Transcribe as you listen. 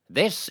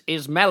This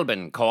is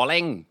Melbourne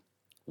calling.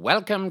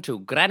 Welcome to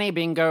Granny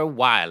Bingo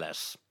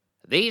Wireless.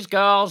 These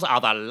girls are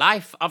the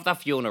life of the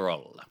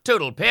funeral.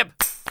 Toodle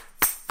pip.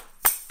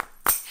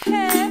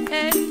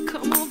 Hey,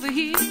 come over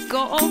here,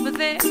 go over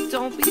there.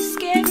 Don't be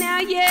scared now,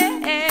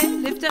 yeah.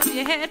 Lift up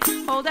your head,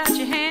 hold out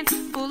your hand,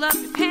 pull up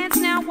your pants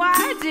now.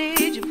 Why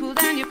did you pull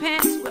down your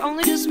pants? We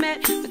only just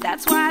met, but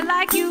that's why I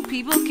like you.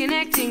 People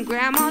connecting,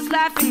 grandma's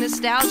laughing,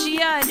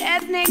 nostalgia and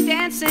ethnic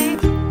dancing.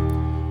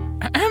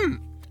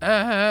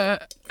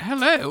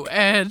 Hello.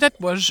 That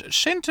was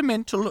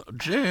Sentimental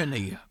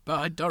Journey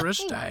by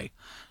Doris Day.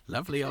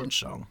 Lovely old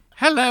song.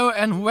 Hello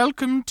and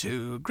welcome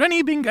to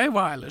Granny Bingo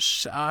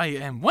Wireless. I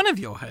am one of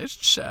your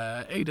hosts,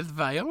 Edith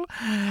Vale,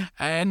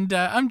 and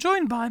I'm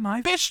joined by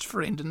my best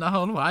friend in the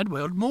whole wide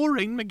world,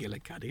 Maureen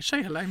McGillicuddy.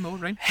 Say hello,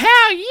 Maureen.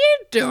 How you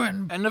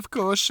doing? And of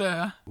course,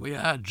 we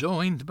are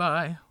joined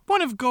by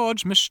one of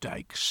God's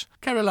mistakes,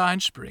 Caroline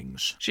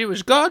Springs. She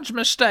was God's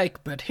mistake,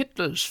 but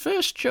Hitler's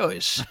first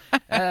choice.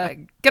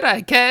 G'day,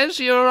 Kaz.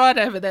 You all right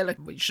over there? Look,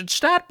 we should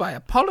start by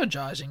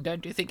apologising,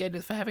 don't you think,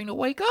 Edith, for having a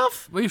week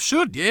off? We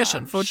should, yes,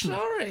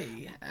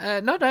 unfortunately.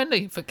 Sorry. Not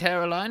only for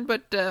Caroline,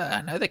 but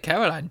I know that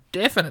Caroline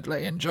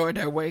definitely enjoyed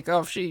her week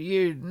off.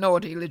 You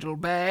naughty little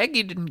bag,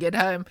 you didn't get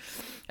home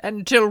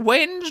until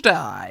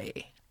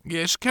Wednesday.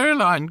 Yes,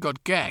 Caroline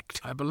got gacked,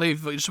 I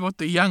believe is what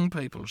the young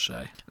people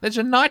say. There's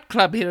a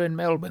nightclub here in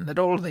Melbourne that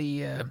all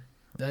the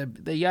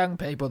young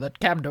people that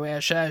come to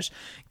our shows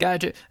go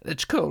to.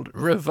 It's called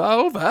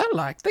Revolver,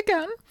 like the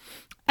gun.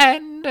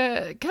 And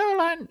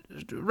Caroline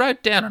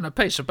wrote down on a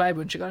piece of paper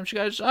when she got home, she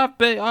goes, I've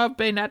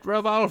been at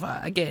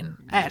Revolver again,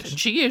 at, and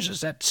she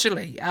uses that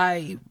silly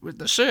A with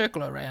the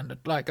circle around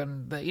it, like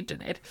on the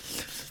internet.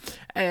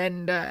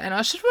 And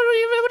I said, what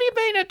have you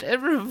been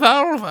at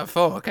Revolver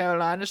for,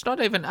 Caroline? It's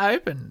not even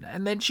open.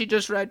 And then she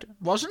just wrote,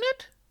 wasn't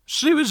it?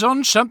 She was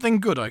on something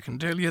good, I can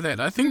tell you that.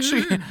 I think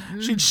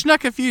she'd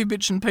snuck a few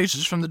bits and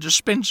pieces from the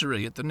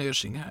dispensary at the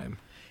nursing home.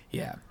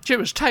 Yeah, she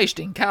was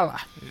tasting colour.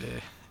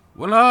 Yeah.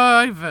 Well,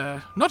 I've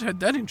not had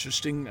that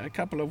interesting a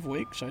couple of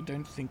weeks, I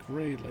don't think,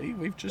 really.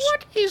 We've just...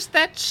 What is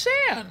that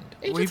sound?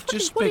 What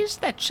is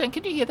that sound?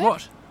 Can you hear that?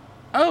 What?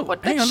 Oh,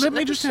 hang on, let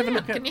me just have a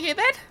look at... Can you hear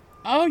that?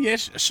 Oh,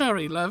 yes,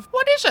 sorry, love.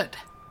 What is it?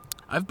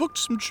 I've booked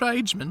some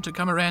tradesmen to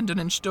come around and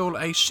install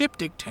a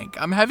septic tank.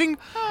 I'm having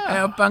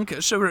our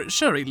bunker...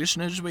 Sorry,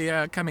 listeners, we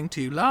are coming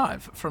to you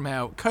live from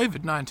our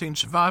COVID-19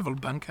 survival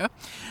bunker.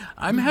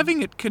 I'm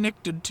having it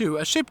connected to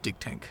a septic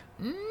tank.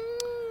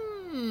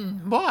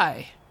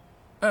 Why?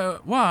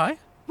 Why?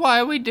 Why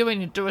are we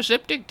doing it to a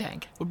septic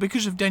tank? Well,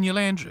 because of Daniel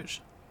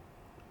Andrews.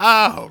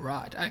 Oh,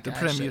 right, okay. The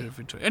Premier of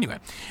Victoria. Anyway.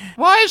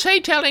 Why is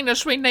he telling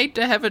us we need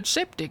to have a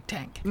septic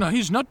tank? No,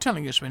 he's not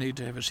telling us we need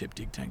to have a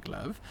septic tank,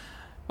 love.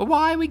 Well,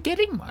 why are we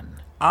getting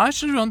one? I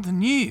saw on the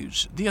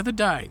news the other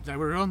day, they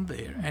were on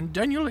there, and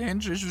Daniel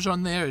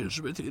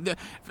For the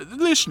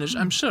listeners,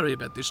 I'm sorry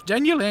about this.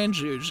 Daniel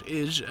Andrews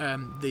is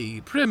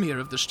the Premier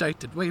of the state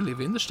that we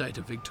live in, the state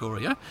of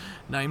Victoria,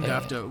 named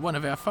after one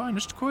of our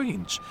finest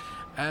queens.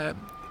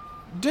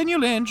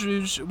 Daniel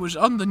Andrews was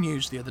on the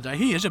news the other day.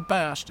 He is a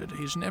bastard.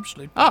 He's an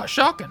absolute... Oh,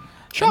 shocking.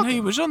 And he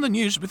was on the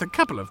news with a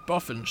couple of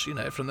boffins,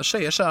 from the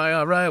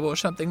CSIRO or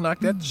something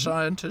like that,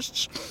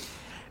 scientists.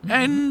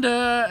 And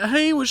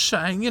he was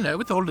saying,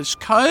 with all this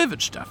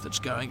COVID stuff that's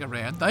going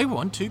around, they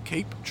want to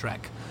keep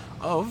track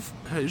of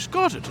who's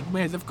got it and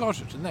where they've got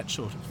it and that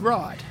sort of thing.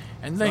 Right.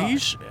 And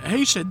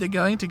he said they're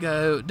going to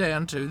go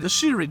down to the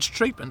sewage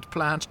treatment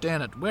plant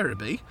down at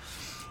Werribee,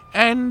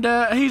 and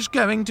he's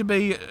going to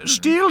be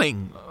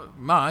stealing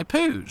my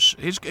poos.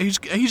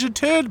 He's a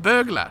turd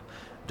burglar,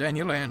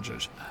 Daniel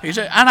Andrews. And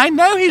I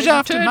know he's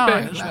after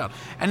mine as well.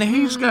 And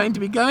he's going to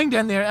be going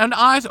down there, and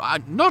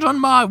not on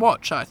my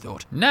watch, I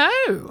thought. No.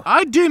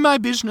 I do my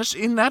business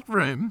in that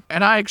room,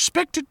 and I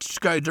expect it to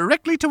go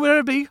directly to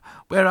Werribee,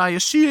 where I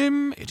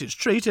assume it is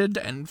treated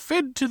and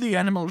fed to the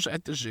animals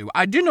at the zoo.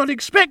 I do not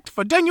expect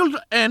for Daniel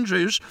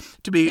Andrews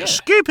to be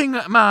scooping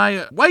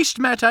my waste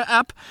matter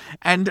up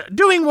and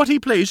doing what he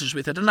pleases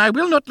with it, and I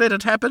will not let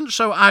it happen,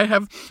 so I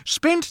have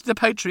spent the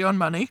Patreon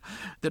money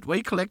that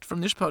we collect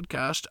from this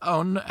podcast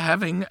on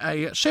having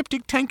a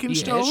septic tank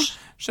installed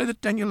so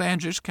that Daniel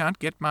Andrews can't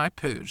get my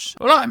poos.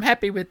 Well, I'm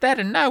happy with that,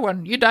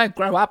 and you don't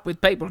grow up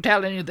with people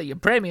telling you that your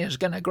Premier's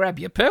going to grab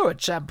your poo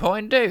at some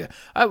point, do you?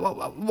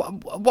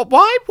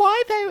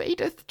 Why though,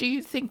 Edith, do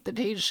you think that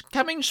he's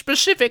coming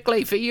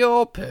specifically for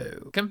your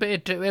poo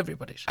compared to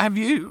everybody's? Have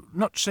you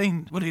not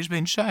seen what he's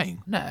been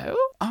saying? No.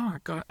 Oh,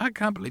 God, I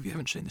can't believe you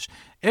haven't seen this.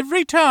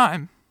 Every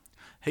time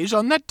he's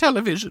on that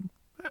television...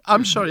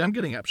 I'm sorry, I'm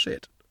getting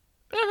upset.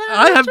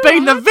 I have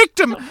been the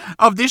victim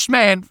of this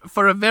man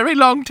for a very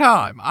long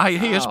time. He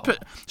has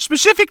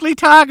specifically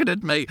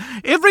targeted me.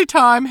 Every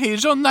time he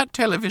is on that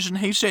television,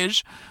 he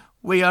says,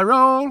 we are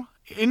all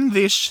in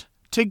this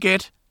to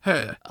get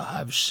her.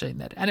 I've seen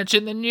that. And it's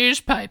in the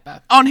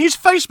newspaper. On his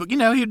Facebook,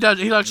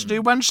 he likes to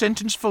do one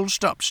sentence full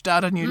stop,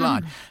 start a new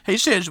line. He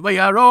says, we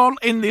are all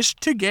in this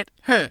to get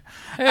her.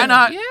 And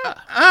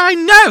I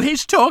know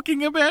he's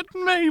talking about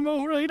me,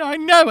 Maureen. I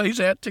know he's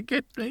out to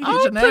get me.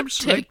 He's an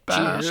absolute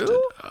bastard.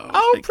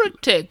 I'll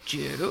protect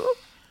you.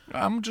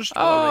 I'm just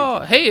worried.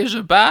 Oh, he is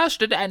a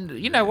bastard, and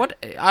you know what?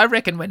 I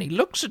reckon when he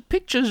looks at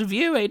pictures of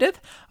you, Edith,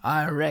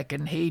 I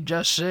reckon he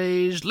just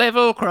sees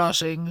level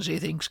crossings. He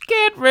thinks,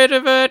 get rid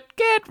of it,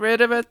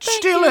 thank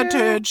Still you.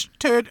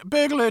 a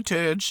burglar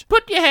turds.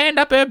 Put your hand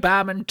up her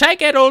bum and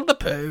take out all the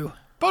poo.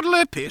 Bottle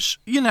of piss.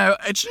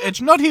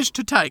 It's not his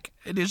to take.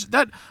 It is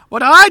that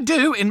what I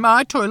do in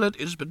my toilet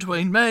is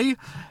between me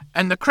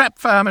and the crap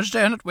farmers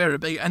down at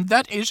Werribee, and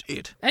that is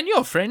it. And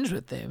you're friends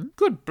with them.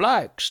 Good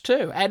blokes,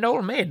 too. And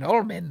all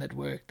men that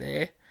work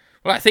there.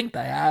 Well, I think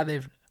they are.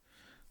 They're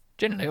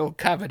generally all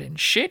covered in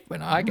shit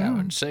when I go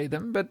and see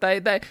them, but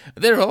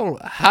they're all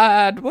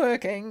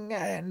hard-working,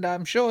 and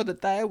I'm sure that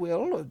they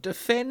will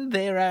defend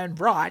their own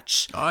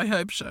rights. I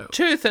hope so.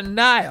 Tooth and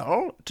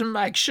nail to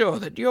make sure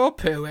that your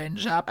poo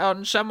ends up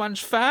on someone's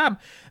farm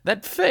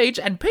that feeds,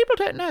 and people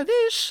don't know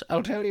this,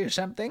 I'll tell you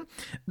something,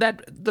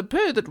 that the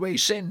poo that we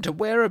send to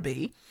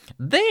Werribee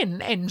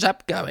then ends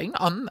up going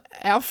on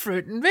our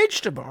fruit and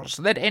vegetables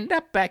that end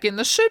up back in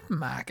the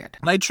supermarket.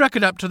 They truck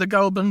it up to the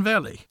Goulburn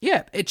Valley.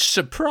 Yeah, it's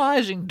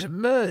surprising to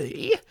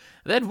me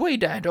that we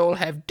don't all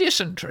have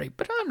dysentery,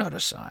 but I'm not a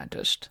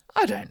scientist.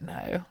 I don't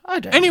know.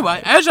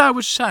 Anyway, as I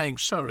was saying,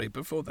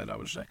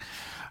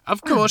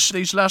 of course,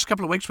 these last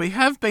couple of weeks we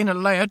have been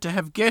allowed to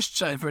have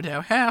guests over at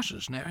our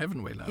houses now,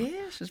 haven't we, love?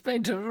 Yes, it's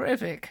been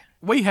terrific.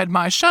 We had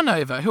my son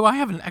over, who I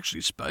haven't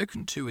actually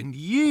spoken to in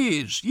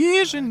years.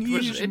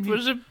 It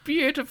was a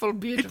beautiful,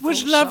 beautiful It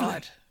was lovely.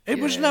 sight. It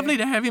was lovely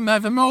to have him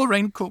over.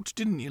 Maureen cooked,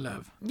 didn't you,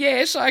 love?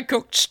 Yes, I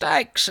cooked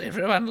steaks.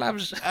 Everyone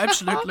loves.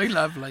 Absolutely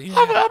lovely. Yeah.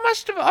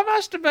 I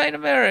must have been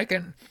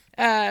American.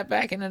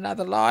 Back in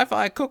another life,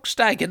 I cooked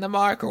steak in the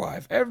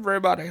microwave.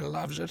 Everybody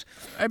loves it.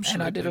 Absolutely.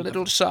 And I did a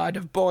little side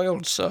of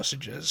boiled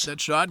sausages.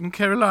 That's right, and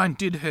Caroline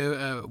did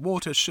her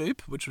water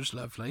soup, which was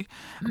lovely.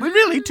 We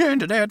really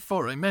turned it out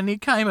for him, and he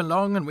came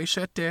along and we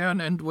sat down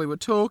and we were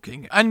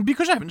talking. And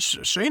because I haven't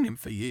seen him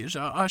for years,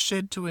 I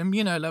said to him,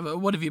 love,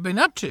 what have you been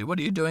up to? What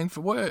are you doing for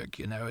work,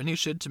 And he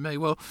said to me,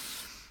 well,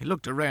 he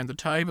looked around the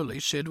table, he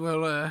said,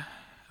 well,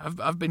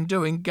 I've been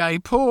doing gay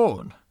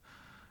porn.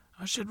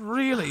 I said,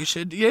 really? He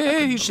said, yeah.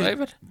 He said,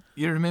 it.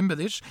 You remember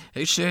this?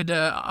 He said,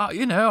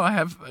 I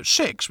have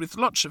sex with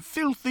lots of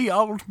filthy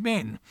old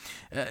men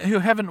who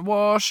haven't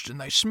washed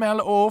and they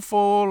smell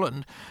awful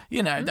and,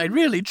 they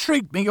really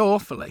treat me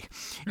awfully.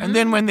 And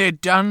then when they're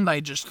done,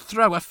 they just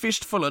throw a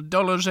fistful of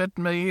dollars at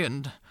me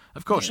and...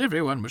 Of course,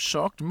 everyone was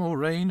shocked.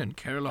 Maureen and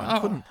Caroline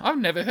couldn't. I've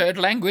never heard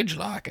language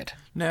like it.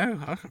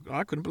 No,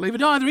 I couldn't believe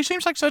it either. He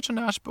seems like such a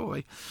nice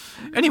boy.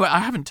 Anyway,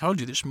 I haven't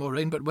told you this,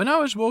 Maureen, but when I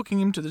was walking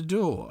him to the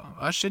door,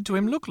 I said to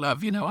him, look,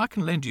 love, I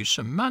can lend you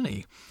some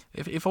money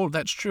if all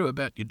that's true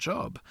about your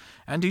job.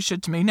 And he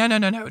said to me, no,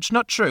 it's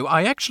not true.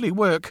 I actually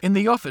work in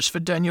the office for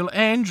Daniel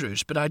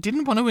Andrews, but I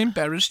didn't want to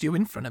embarrass you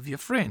in front of your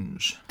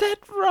friends.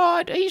 That's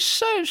right. He's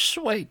so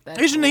sweet.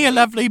 Isn't he a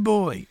lovely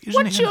boy?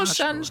 What's your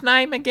son's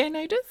name again,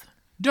 Edith?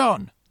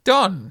 Don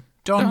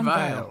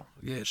Vale.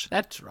 Yes.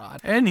 That's right.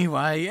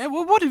 Anyway,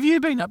 well, what have you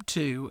been up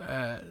to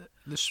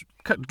this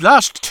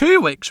last 2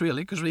 weeks,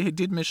 really, because we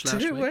did miss last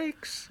week? 2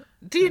 weeks?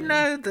 Do you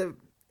know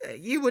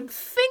you would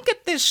think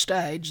at this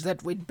stage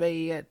that we'd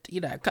be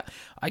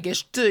I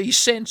guess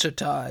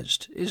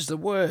desensitised is the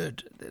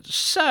word. There's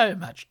so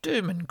much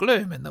doom and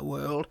gloom in the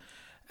world.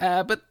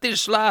 But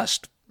this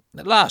last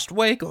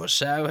week or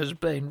so has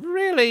been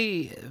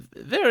really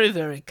very,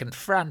 very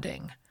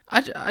confronting.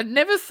 I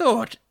never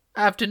thought,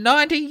 after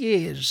 90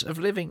 years of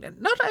living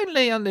not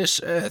only on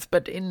this earth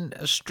but in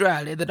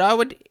Australia, that I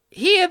would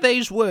hear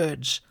these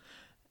words,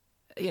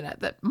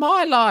 that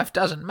my life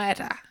doesn't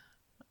matter.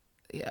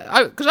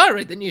 Because I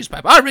read the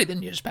newspaper. I read the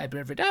newspaper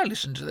every day. I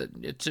listen to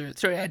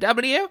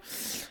 3AW.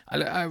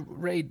 I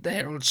read the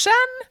Herald Sun.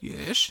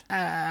 Yes.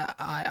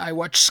 I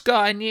watch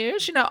Sky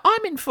News.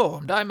 I'm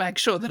informed. I make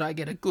sure that I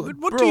get a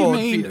good What broad do you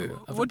mean? view.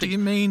 What do you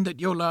mean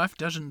that your life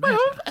doesn't matter?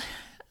 Well,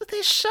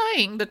 they're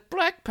saying that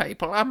black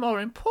people are more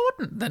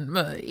important than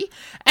me,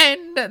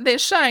 and they're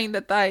saying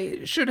that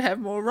they should have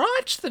more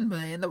rights than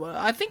me. And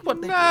I think what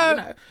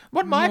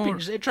my opinion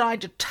is, they're trying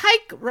to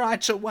take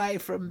rights away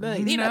from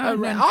me.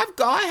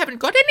 I haven't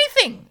got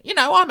anything.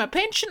 I'm a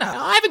pensioner.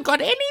 I haven't got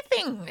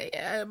anything.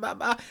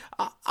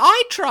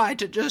 I try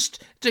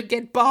to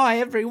get by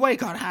every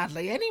week on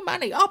hardly any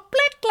money. Oh,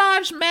 Black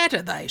Lives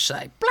Matter, they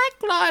say.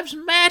 Black Lives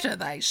Matter,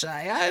 they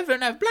say, over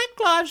and over. Black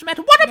Lives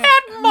Matter. What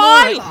about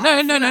my life?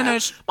 No.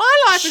 My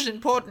life is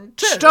important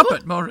too. Stop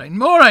it, Maureen.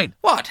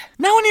 What?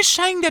 No one is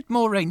saying that,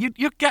 Maureen.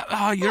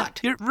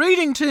 You're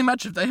reading too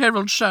much of the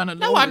Herald Sun and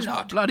No, all I'm this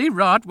not. bloody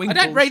right-wing I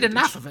don't read bullshit.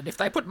 enough of it. If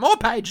they put more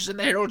pages in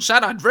the Herald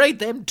Sun, I'd read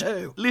them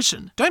too.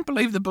 Listen, don't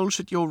believe the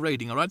bullshit you're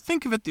reading, all right?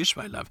 Think of it this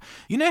way, love.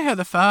 You know how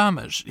the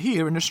farmers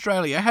here in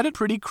Australia had it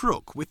pretty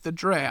crook with the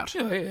drought?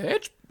 Yeah,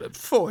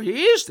 4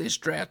 years this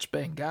drought's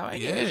been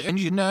going. Yeah, and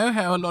you know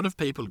how a lot of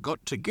people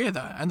got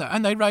together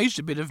and they raised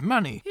a bit of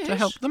money to Yes.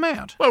 help them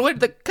out. Well, with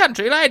the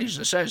Country Ladies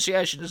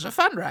Association as a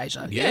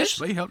fundraiser, Yes,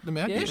 we helped them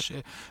out, Yes.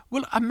 yes.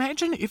 Well,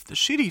 imagine if the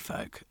city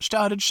folk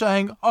started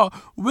saying, oh,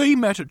 we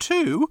matter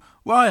too,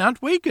 why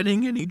aren't we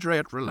getting any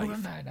drought relief?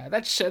 Well, no,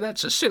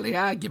 that's a silly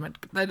argument.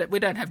 We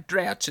don't have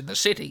droughts in the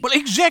city. Well,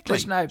 exactly.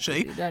 There's no,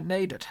 See? you don't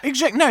need it.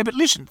 No, but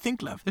listen,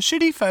 think, love. The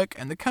city folk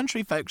and the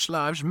country folks'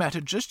 lives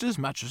matter just as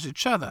much as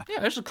each other.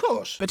 Yes, of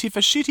course. But if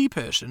a city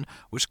person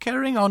was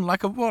carrying on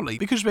like a wally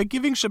because we're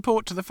giving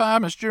support to the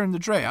farmers during the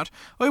drought,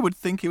 I would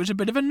think he was a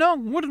bit of a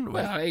nong, wouldn't we?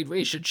 Well,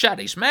 we should shut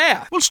his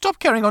mouth. Well, stop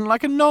carrying on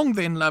like a nong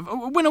then, love.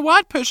 When a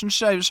white person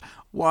says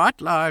white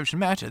lives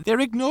matter, they're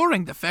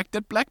ignoring the fact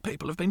that black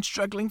people have been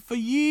struggling for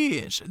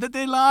years, that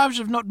their lives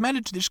have not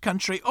mattered to this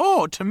country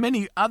or to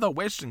many other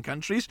Western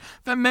countries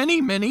for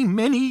many, many,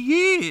 many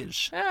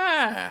years.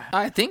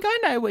 I think I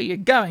know where you're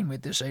going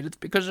with this, Edith,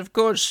 because, of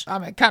course,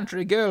 I'm a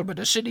country girl but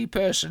a city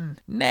person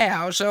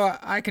now, so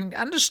I can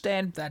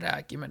understand that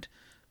argument.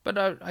 But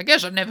I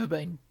guess I've never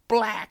been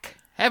black,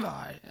 have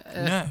I?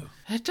 No.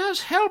 It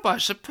does help, I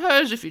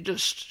suppose, if you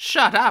just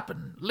shut up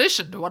and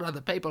listen to what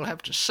other people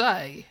have to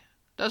say,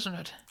 doesn't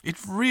it? It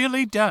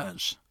really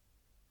does.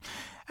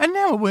 And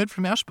now a word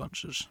from our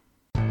sponsors.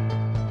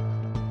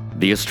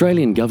 The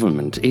Australian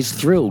government is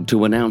thrilled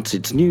to announce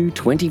its new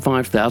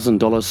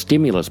 $25,000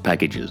 stimulus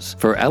packages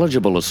for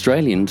eligible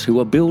Australians who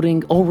are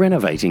building or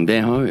renovating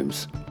their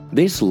homes.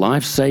 This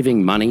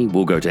life-saving money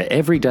will go to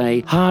everyday,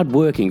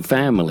 hard-working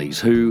families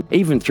who,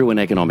 even through an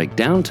economic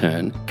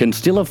downturn, can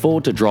still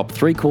afford to drop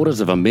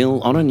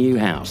 $750,000 on a new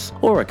house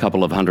or a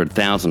couple of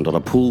 $100,000 on a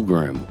pool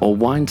room or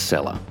wine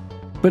cellar.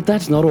 But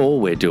that's not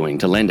all we're doing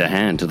to lend a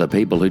hand to the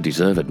people who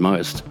deserve it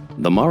most.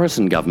 The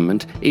Morrison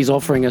government is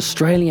offering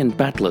Australian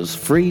battlers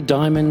free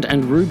diamond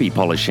and ruby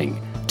polishing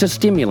to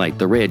stimulate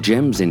the rare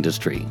gems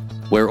industry.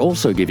 We're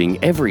also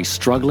giving every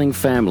struggling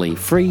family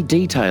free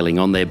detailing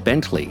on their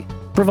Bentley,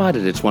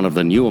 provided it's one of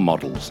the newer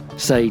models,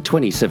 say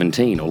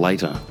 2017 or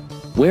later.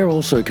 We're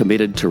also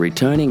committed to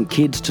returning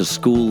kids to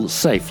school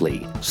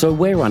safely, so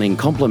we're running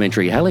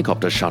complimentary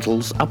helicopter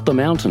shuttles up the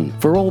mountain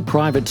for all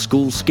private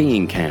school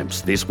skiing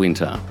camps this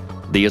winter.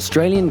 The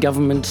Australian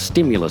Government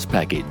Stimulus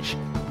Package,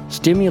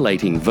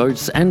 stimulating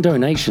votes and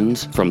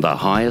donations from the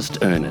highest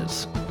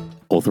earners.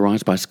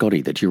 Authorised by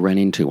Scotty that you ran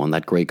into on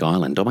that Greek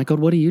island. Oh my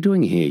God, what are you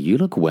doing here? You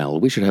look well.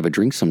 We should have a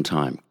drink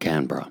sometime.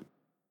 Canberra.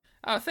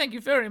 Oh, thank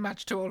you very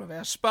much to all of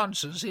our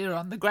sponsors here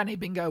on the Granny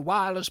Bingo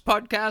Wireless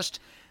podcast,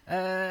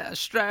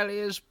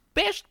 Australia's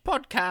best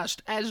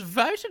podcast as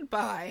voted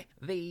by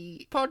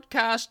the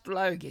Podcast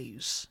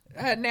Logies.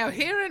 Now,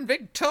 here in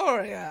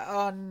Victoria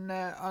on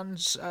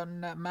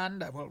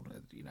Monday, well,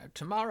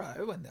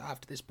 tomorrow,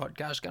 after this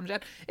podcast comes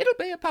out, it'll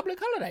be a public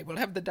holiday. We'll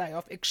have the day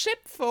off,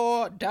 except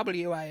for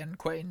WA and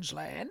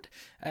Queensland,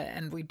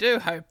 and we do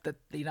hope that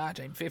the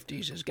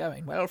 1950s is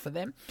going well for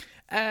them.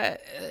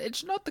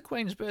 It's not the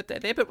Queen's birthday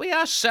there, but we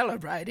are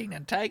celebrating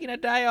and taking a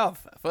day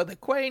off for the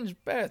Queen's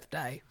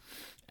birthday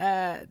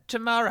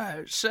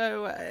tomorrow.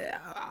 So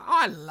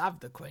I love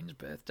the Queen's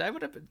birthday.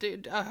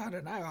 I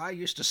don't know. I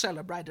used to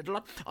celebrate it a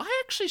lot.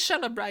 I actually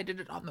celebrated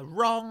it on the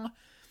wrong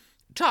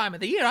time of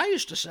the year. I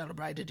used to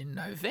celebrate it in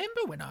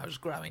November when I was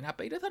growing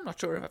up, Edith. I'm not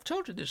sure if I've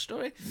told you this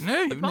story.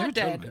 No, but you've never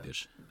told me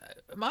this.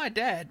 My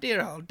dad,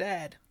 dear old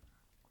dad,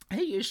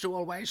 he used to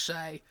always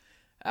say,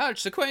 "Oh,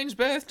 it's the Queen's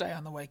birthday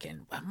on the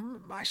weekend."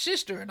 My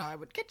sister and I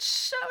would get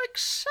so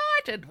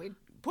excited. We'd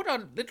put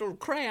on little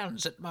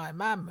crowns that my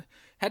mum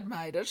had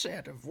made us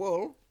out of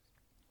wool,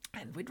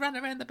 and we'd run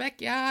around the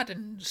backyard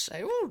and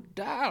say, "Oh,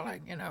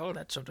 darling," all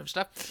that sort of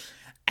stuff.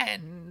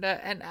 And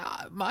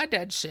my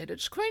dad said,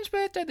 "It's Queen's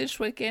birthday this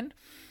weekend."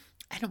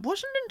 And it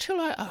wasn't until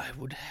I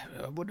would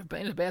have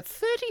been about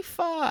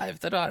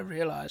 35 that I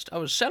realised I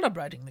was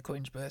celebrating the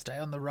Queen's birthday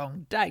on the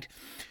wrong date.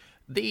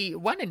 The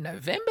one in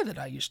November that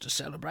I used to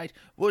celebrate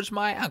was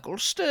my Uncle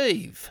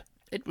Steve.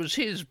 It was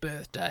his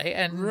birthday,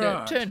 and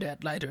Right. turned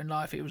out later in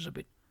life he was a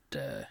bit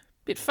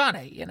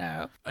funny,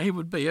 He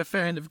would be a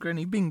fan of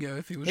Granny Bingo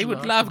if he was He would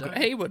alive love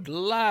today. he would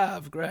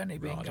love Granny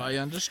Bingo. Right, I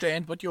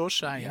understand what you're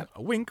saying. Yep.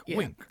 A wink, Yep.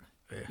 wink.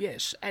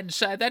 Yes, and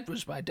so that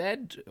was my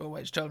dad.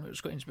 Always told me it was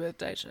Queen's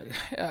birthday, so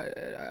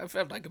I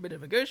felt like a bit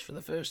of a goose for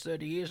the first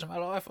 30 years of my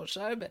life or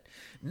so, but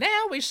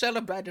now we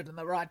celebrate it in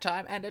the right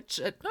time, and it's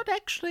not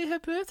actually her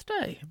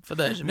birthday. For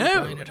those of you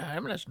No. playing at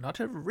home, it's not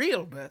her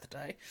real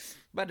birthday,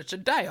 but it's a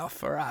day off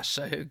for us,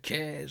 so who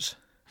cares?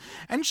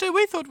 And so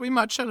we thought we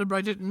might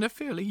celebrate it in a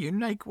fairly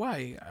unique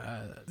way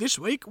this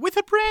week with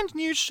a brand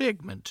new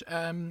segment.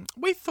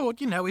 We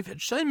thought, we've had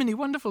so many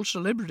wonderful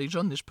celebrities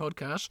on this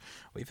podcast.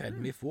 We've had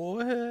Miff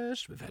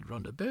Warhurst, we've had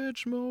Rhonda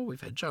Birchmore,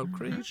 we've had Joel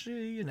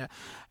Creasy,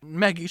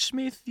 Maggie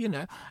Smith,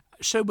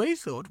 So we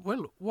thought,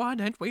 well, why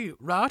don't we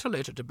write a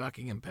letter to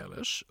Buckingham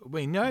Palace?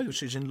 We know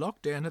she's in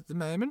lockdown at the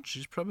moment.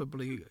 She's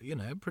probably,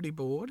 pretty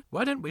bored.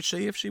 Why don't we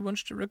see if she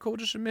wants to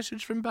record us a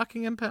message from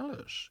Buckingham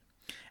Palace?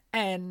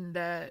 And,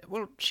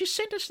 she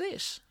sent us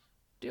this.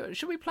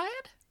 Should we play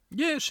it?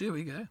 Yes, here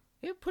we go.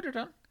 Yeah, put it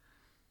on.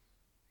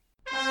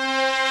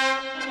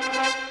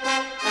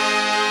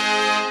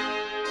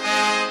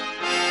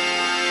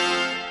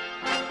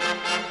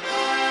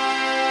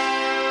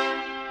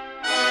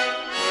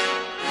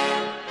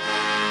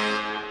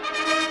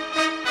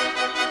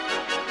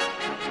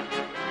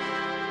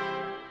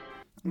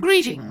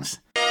 Greetings.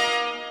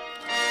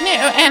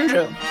 No,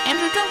 Andrew,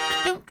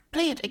 don't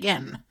play it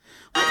again.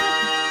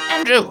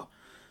 Andrew,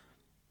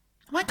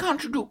 why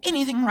can't you do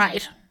anything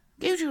right?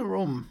 Go to your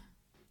room.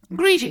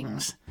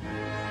 Greetings.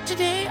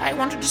 Today I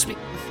wanted to speak...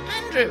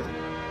 Andrew,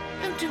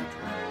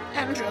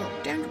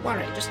 don't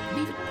worry, just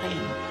leave it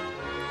playing.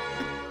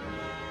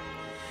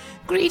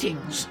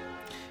 Greetings.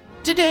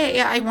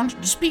 Today I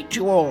wanted to speak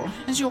to you all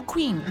as your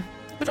queen,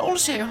 but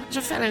also as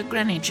a fellow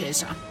granny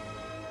chaser.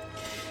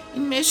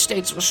 In most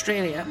states of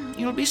Australia,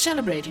 you'll be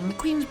celebrating the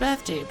Queen's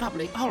birthday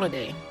public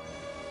holiday.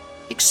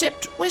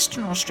 Except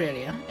Western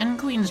Australia and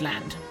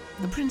Queensland,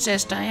 the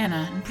Princess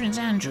Diana and Prince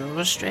Andrew of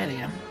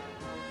Australia.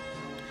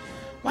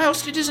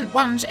 Whilst it isn't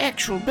one's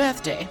actual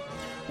birthday,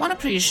 one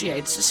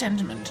appreciates the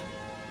sentiment.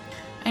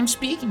 I'm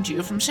speaking to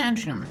you from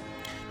Sandringham,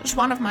 just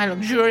one of my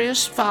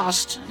luxurious,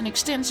 vast, and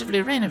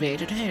extensively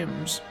renovated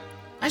homes.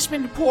 I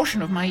spend a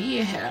portion of my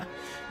year here,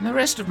 and the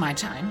rest of my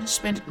time is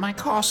spent at my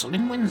castle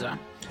in Windsor,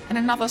 and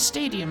another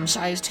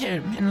stadium-sized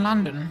home in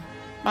London,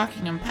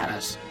 Buckingham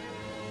Palace.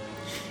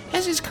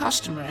 As is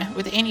customary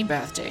with any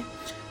birthday,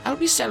 I'll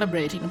be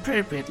celebrating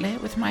appropriately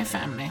with my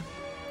family.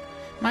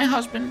 My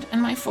husband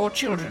and my 4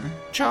 children,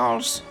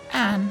 Charles,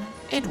 Anne,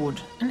 Edward,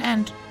 and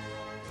Ant.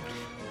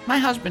 My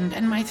husband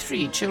and my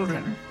 3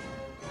 children.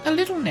 A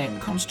little-known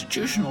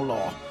constitutional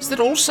law is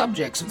that all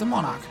subjects of the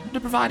monarch are to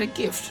provide a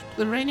gift to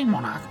the reigning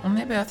monarch on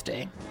their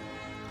birthday.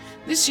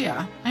 This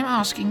year, I'm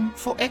asking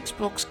for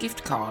Xbox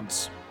gift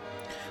cards.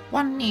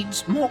 One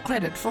needs more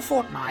credit for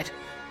Fortnite,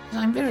 as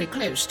I'm very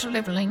close to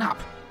leveling up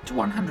to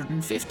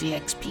 150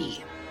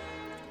 XP.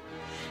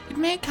 It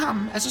may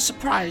come as a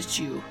surprise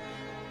to you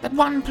that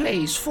one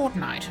plays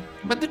Fortnite,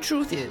 but the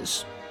truth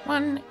is,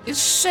 one is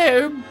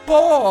so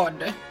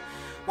bored.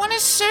 One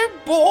is so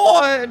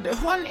bored.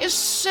 One is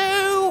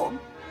so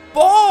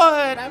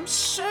bored. I'm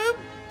so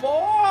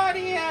bored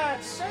here.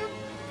 It's so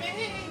big.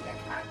 I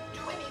can't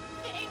do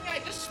anything. I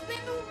just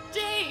spend all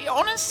day.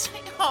 Honestly,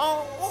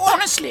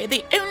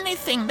 the only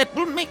thing that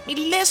will make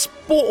me less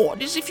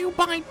bored is if you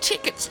buy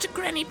tickets to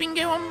Granny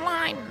Bingo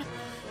online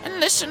and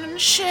listen and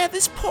share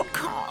this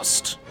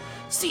podcast.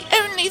 It's the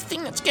only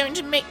thing that's going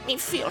to make me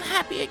feel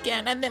happy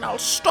again, and then I'll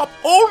stop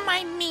all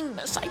my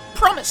meanness. I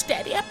promise,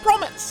 Daddy, I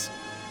promise.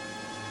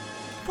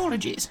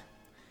 Apologies.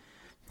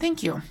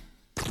 Thank you.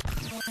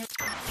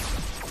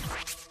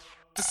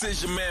 This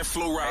is your man,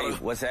 Flo Rida. Hey,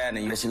 what's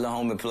happening? It's your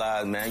little homie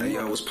Plies, man. Hey,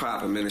 yo, what's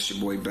poppin', man? It's your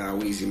boy Bow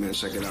Weezy, man.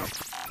 Check it out.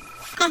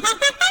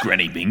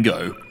 Granny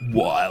Bingo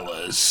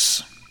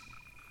Wireless.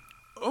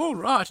 All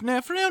right,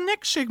 now for our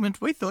next segment,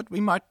 we thought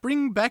we might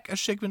bring back a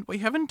segment we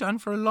haven't done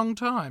for a long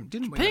time,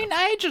 didn't we? Been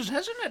ages,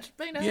 hasn't it?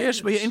 Yes,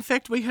 in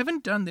fact, we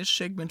haven't done this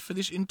segment for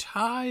this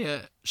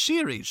entire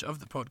series of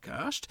the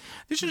podcast.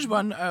 This is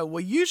one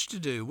we used to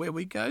do where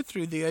we go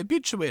through the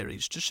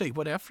obituaries to see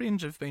what our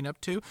friends have been up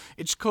to.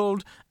 It's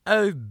called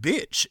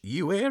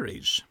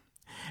Obituaries.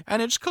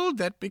 And it's called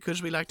that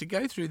because we like to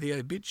go through the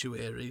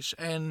obituaries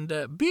and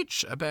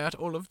bitch about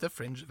all of the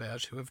friends of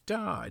ours who have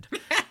died.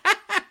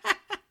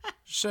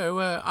 So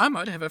I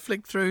might have a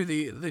flick through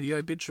the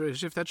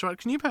obituaries, if that's right.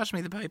 Can you pass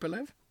me the paper,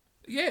 love?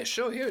 Yeah,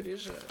 sure, here it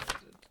is.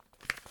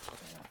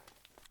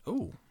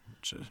 Oh,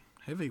 it's a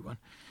heavy one.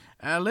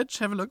 Let's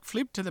have a look.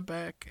 Flip to the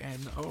back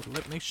and,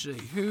 let me see.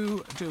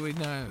 Who do we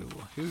know?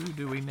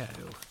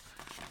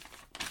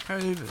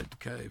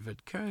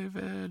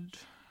 COVID.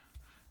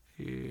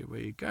 Here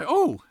we go.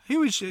 Oh,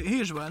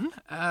 here's one.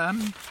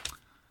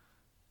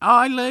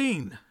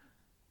 Eileen.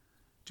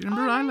 Do you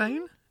remember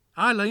Eileen?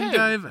 Eileen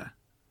Dover.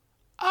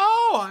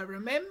 Oh, I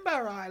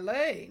remember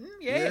Eileen,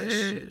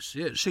 yes.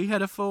 Yes, she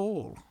had a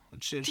fall,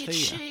 it says Did here.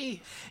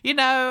 she? You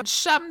know,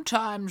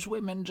 sometimes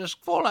women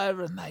just fall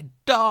over and they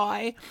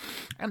die,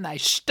 and they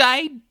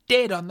stay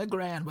dead on the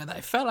ground where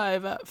they fell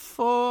over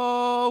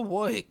for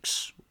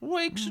weeks.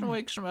 Weeks and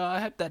weeks. And I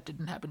hope that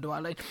didn't happen to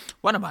Eileen.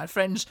 One of my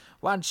friends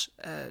once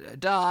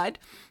died,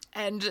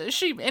 and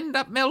she ended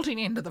up melting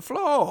into the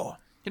floor.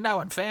 No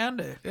one found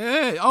her.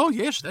 Yeah. Oh,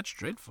 yes, that's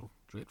dreadful.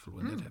 Dreadful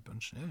when that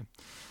happens, yeah.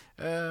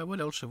 What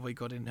else have we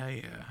got in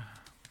here?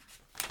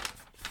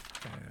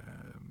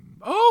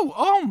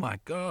 Oh my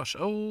gosh.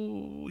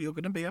 Oh, you're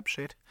going to be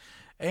upset.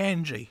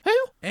 Angie. Who?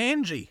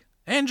 Angie.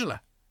 Angela.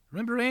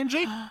 Remember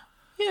Angie?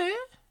 Yeah.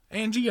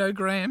 Angie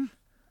O'Graham.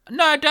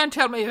 No, don't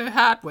tell me her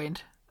heart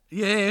went.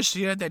 Yes,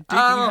 she had that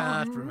dicky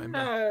heart, remember?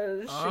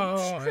 No, she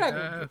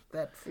struggled with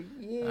that for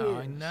years.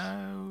 I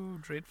know.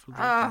 Dreadful.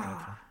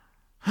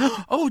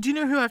 Oh, do you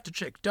know who I have to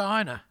check?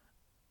 Dinah.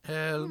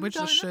 Where's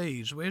the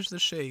C's? Where's the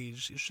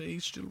C's? Is she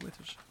still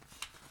with us?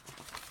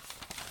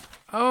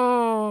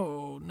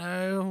 Oh,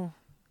 no.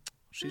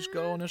 She's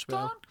gone as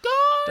well.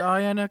 Gone?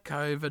 Diana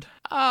COVID.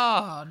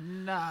 Oh,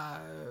 no.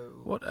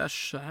 What a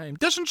shame.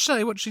 Doesn't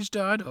say what she's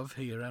died of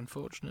here,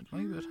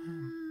 unfortunately, but...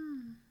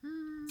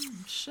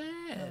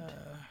 Sad.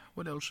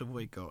 What else have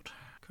we got?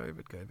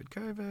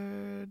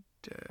 COVID.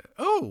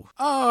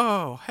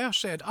 Oh, how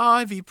sad.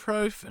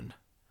 Ibuprofen.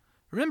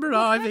 Remember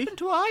Ivy? What happened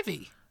to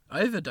Ivy?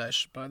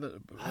 Overdose,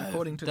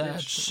 according to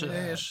this.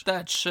 Yes.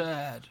 That's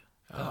sad.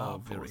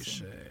 Oh, very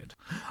sad.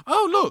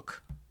 Oh,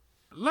 look.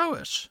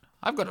 Lois.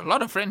 I've got a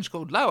lot of friends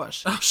called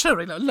Lois. Oh,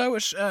 sorry,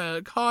 Lois,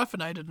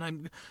 hyphenated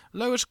name.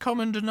 Lowest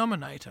common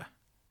denominator.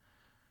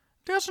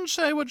 Doesn't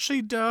say what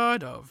she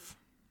died of.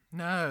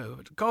 No,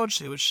 but God,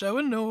 she was so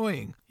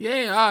annoying.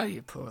 Yeah,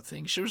 you poor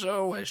thing. She was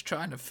always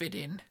trying to fit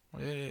in.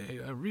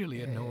 Yeah, really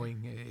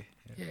annoying,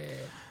 Yeah.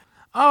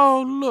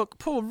 Oh, look,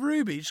 poor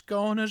Ruby's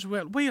gone as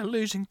well. We are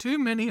losing too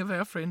many of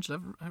our friends.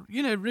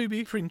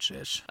 Ruby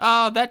Princess.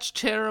 Oh, that's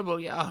terrible.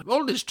 Yeah,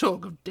 all this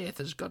talk of death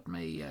has got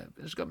me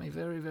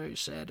very, very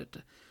sad. It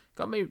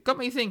got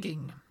me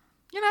thinking.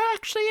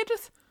 Actually,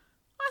 Edith,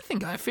 I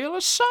think I feel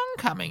a song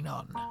coming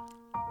on.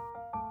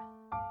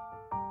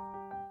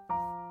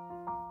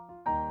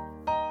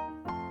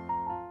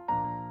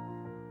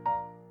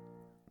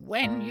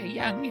 When you're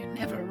young, you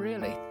never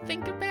really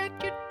think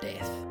about your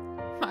death.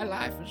 My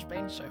life has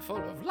been so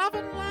full of love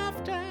and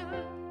laughter.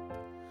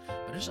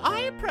 But as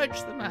I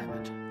approach the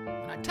moment,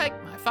 when I take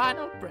my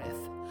final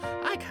breath,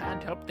 I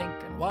can't help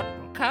thinking what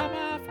will come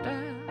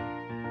after.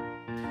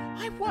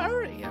 I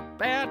worry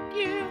about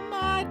you,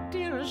 my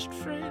dearest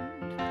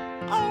friend.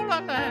 All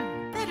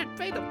alone, that'd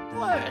be the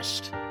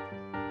worst.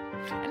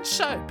 And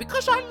so,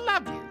 because I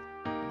love you,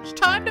 it's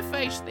time to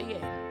face the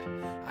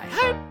end. I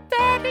hope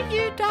that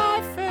you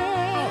die first.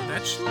 Oh,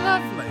 that's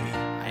lovely.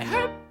 I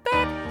hope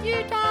that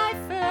you die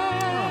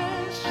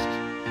first.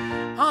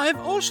 I've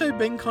also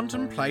been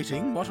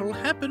contemplating what'll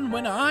happen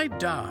when I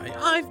die.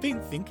 I've been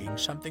thinking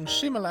something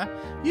similar.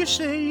 You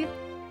see,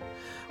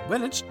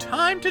 when it's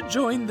time to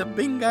join the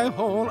bingo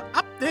hall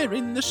up there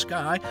in the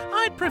sky,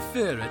 I'd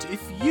prefer it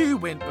if you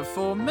went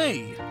before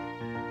me.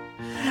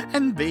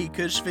 And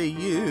because for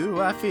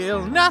you I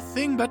feel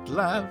nothing but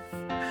love.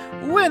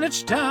 When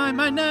it's time,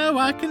 I know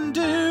I can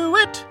do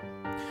it.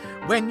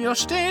 When you're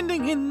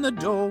standing in the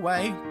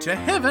doorway to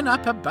heaven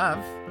up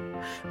above,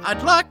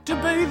 I'd like to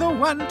be the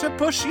one to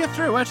push you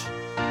through it.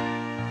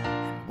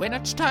 And when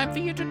it's time for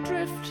you to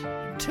drift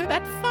into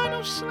that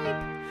final sleep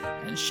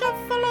and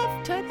shuffle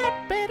off to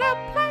that better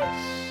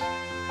place,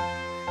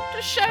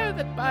 to show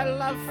that my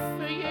love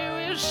for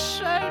you is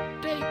so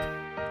deep,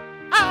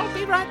 I'll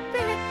be right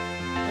there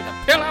with a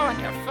pillow on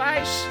your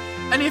face.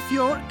 And if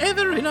you're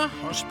ever in a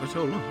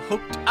hospital,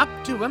 hooked up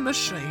to a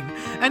machine,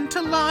 and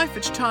to life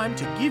it's time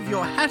to give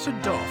your hat a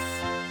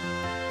doff,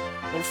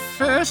 well,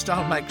 first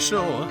I'll make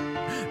sure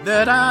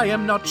that I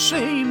am not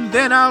seen,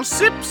 then I'll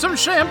sip some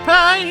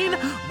champagne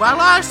while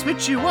I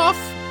switch you off.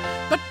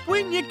 But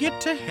when you get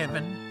to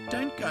heaven,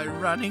 don't go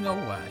running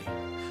away,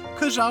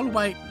 'cause I'll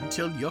wait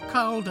until you're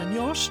cold and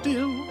you're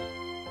still.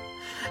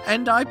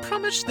 And I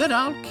promise that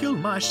I'll kill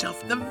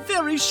myself the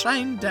very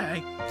same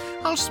day.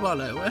 I'll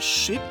swallow a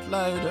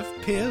shitload of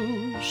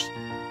pills.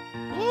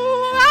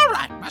 Ooh, I'll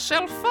write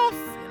myself off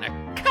in a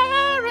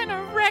car in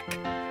a wreck.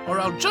 Or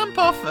I'll jump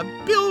off a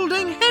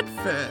building head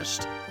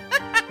first.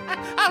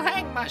 I'll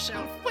hang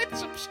myself with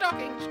some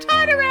stockings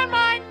tied around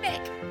my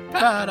neck.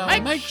 But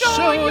I'll make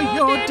sure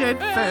you're dead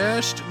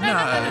first.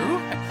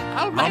 No,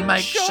 I'll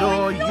make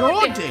sure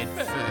you're dead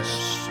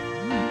first.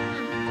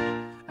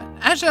 And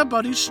as our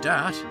bodies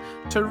start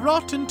to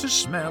rot and to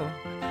smell,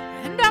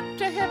 and up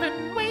to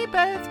heaven we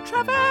both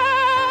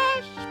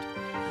traversed,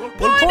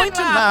 we'll point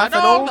and laugh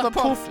at all the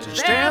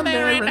poofters down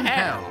there in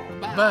hell.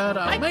 But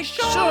I'll make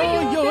sure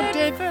you're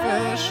dead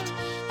first.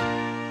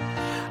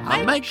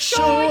 I'll make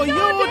sure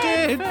you're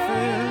dead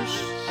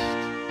first.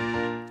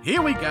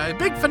 Here we go,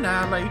 big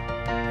finale.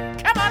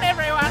 Come on,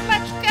 everyone,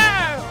 let's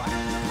go.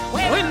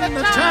 When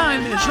the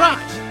time is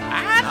right,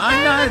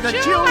 I know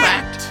that you'll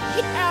act.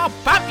 I'll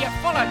bump you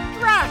full of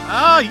drugs.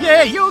 Oh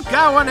yeah, you're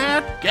going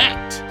out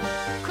gacked.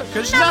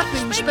 'Cause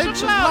nothing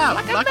speaks of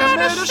love like a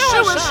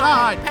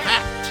murder-suicide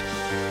pact.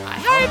 I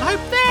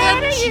hope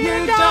that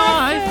you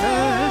die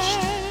first.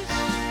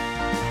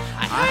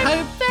 I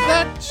hope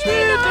that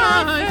you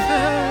die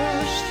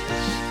first.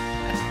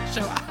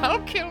 So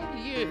I'll kill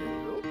you,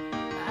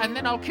 and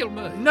then I'll kill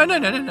me. No.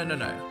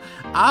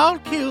 I'll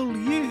kill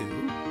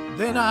you,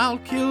 then I'll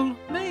kill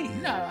me.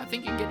 No, I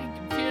think you're getting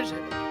confused.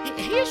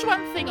 Here's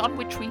one thing on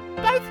which we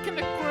both can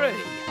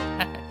agree.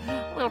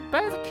 We'll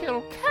both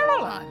kill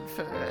Caroline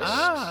first.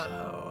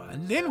 Oh,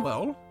 and then,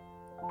 well,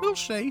 we'll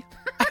see.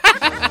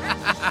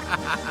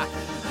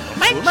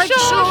 We'll make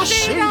sure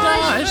she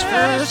dies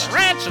first.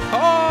 Ransom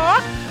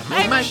whore.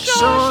 We'll make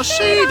sure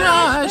she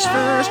dies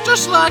first,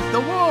 just like the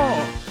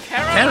war.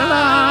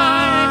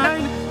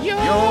 Caroline,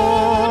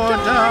 you're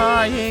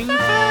dying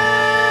first.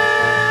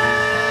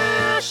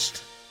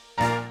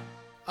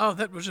 Oh,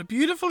 that was a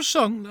beautiful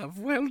song, love.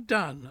 Well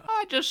done.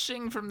 I just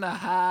sing from the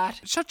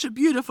heart. Such a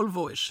beautiful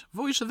voice.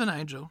 Voice of an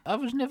angel. I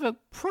was never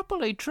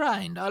properly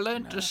trained. I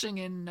learned to sing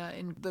in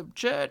the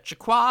church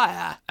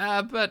choir.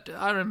 But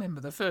I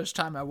remember the first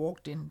time I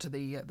walked into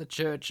the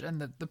church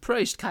and the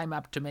priest came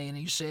up to me and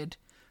he said,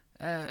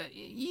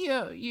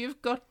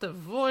 You've got the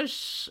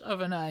voice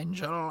of an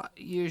angel.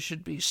 You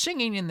should be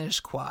singing in this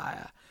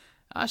choir.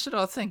 I said,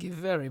 oh, thank you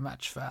very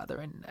much, Father.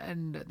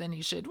 And then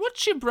he said,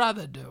 what's your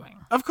brother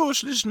doing? Of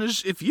course,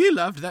 listeners, if you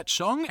loved that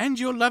song and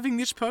you're loving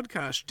this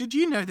podcast, did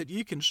you know that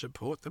you can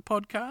support the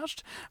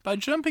podcast by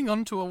jumping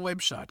onto a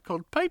website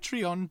called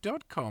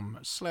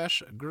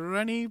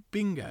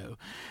patreon.com/grannybingo?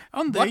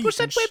 What was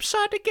that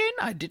website again?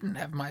 I didn't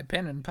have my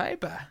pen and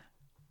paper.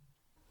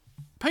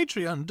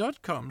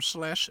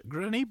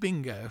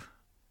 patreon.com/grannybingo.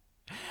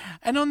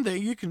 And on there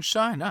you can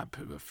sign up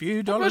a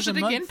few dollars a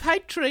month. What was it again?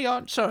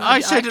 Patreon. Sorry, I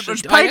said it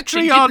was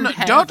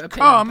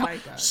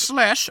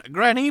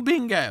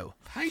patreon.com/grannybingo.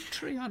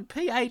 Patreon,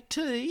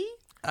 P-A-T?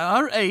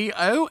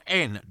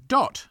 R-A-O-N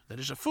dot. That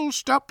is a full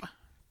stop.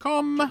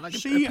 Like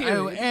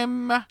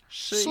C-O-M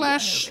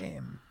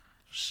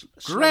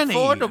 /granny.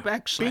 Forward or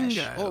backslash?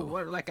 Bingo. Oh,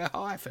 like a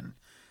hyphen.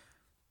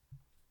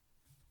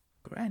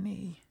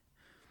 Granny.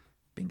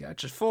 Bingo.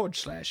 It's a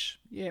 /.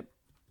 Yep.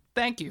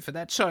 Thank you for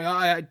that. Sorry,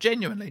 I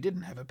genuinely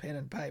didn't have a pen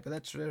and paper.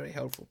 That's very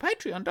helpful.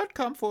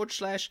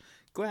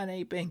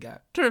 Patreon.com/Granny Bingo.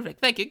 Terrific.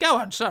 Thank you. Go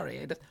on.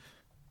 Sorry, Edith.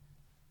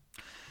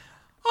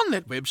 On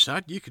that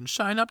website, you can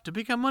sign up to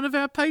become one of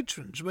our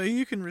patrons, where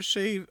you can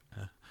receive...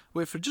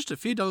 where for just a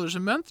few dollars a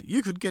month,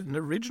 you could get an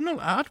original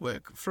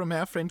artwork from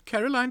our friend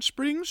Caroline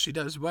Springs. She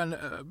does one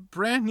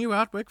brand new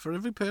artwork for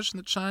every person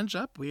that signs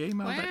up. We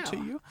email that to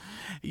you.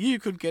 You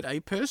could get a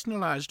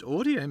personalised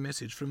audio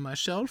message from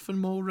myself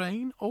and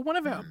Maureen, or one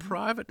of our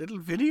private little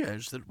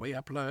videos that we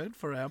upload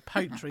for our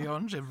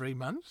Patreons every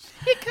month.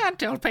 You can't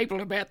tell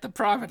people about the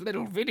private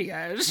little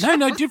videos.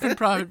 No, different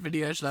private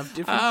videos, love.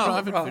 Different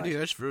private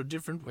videos for a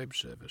different web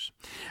service.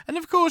 And,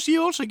 of course, you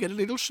also get a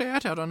little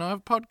shout-out on our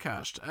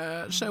podcast.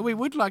 So we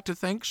would like to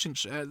thank,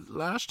 since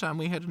last time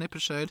we had an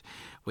episode,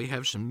 we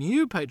have some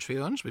new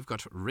Patreons. We've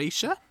got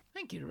Risa.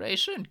 Thank you,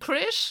 Risa. And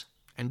Chris.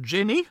 And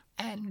Jenny.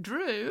 And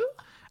Drew.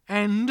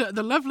 And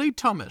the lovely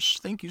Thomas.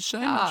 Thank you so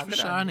much for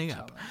signing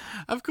up.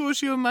 Of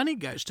course, your money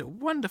goes to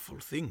wonderful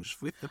things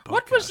with the podcast.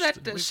 What was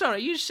that?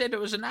 Sorry, you said it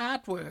was an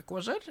artwork,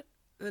 was it?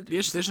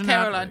 Yes, there's an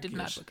Caroline artwork. did an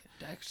Yes.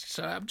 artwork.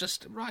 So I'm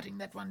just writing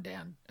that one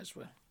down as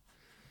well.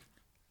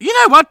 You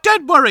know what?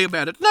 Don't worry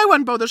about it. No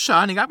one bothers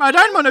signing up. I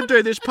don't want to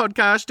do this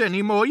podcast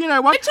anymore. You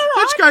know what? It's all right.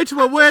 Let's go to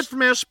a word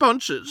from our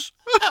sponsors.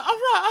 All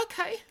right,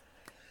 okay.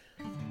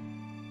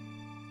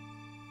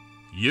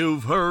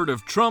 You've heard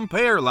of Trump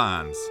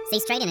Airlines.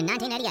 Ceased trading in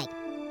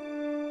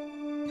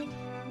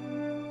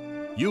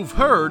 1988. You've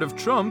heard of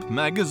Trump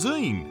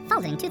Magazine.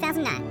 Folded in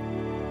 2009.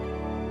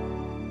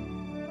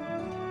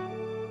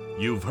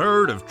 You've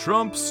heard of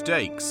Trump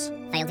Steaks.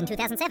 Failed in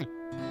 2007.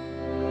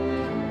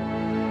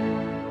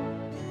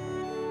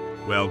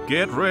 Well,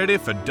 get ready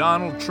for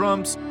Donald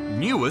Trump's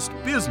newest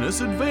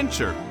business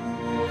adventure.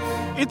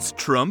 It's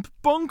Trump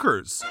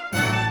Bunkers.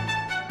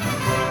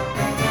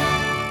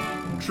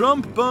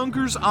 Trump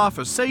Bunkers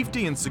offer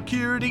safety and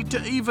security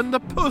to even the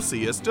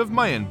pussiest of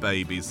man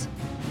babies.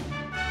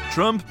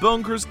 Trump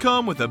Bunkers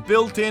come with a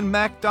built-in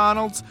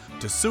McDonald's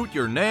to suit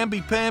your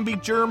namby-pamby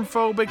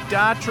germ-phobic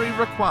dietary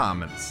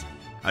requirements.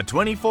 A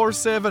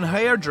 24/7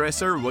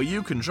 hairdresser where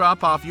you can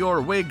drop off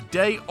your wig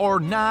day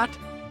or night,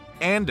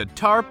 and a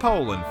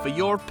tarpaulin for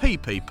your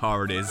pee-pee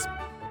parties.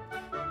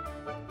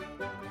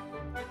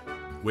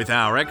 With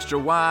our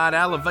extra-wide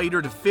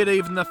elevator to fit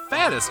even the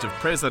fattest of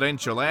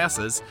presidential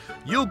asses,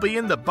 you'll be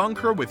in the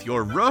bunker with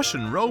your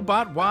Russian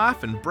robot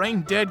wife and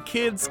brain-dead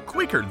kids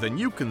quicker than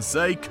you can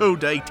say coup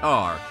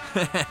d'etat.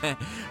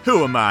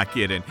 Who am I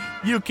kidding?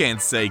 You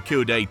can't say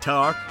coup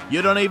d'etat.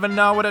 You don't even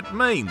know what it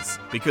means,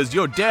 because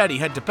your daddy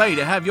had to pay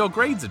to have your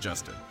grades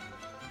adjusted.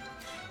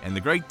 And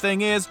the great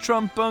thing is,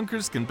 Trump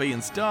Bunkers can be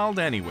installed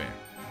anywhere.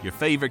 Your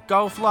favorite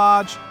golf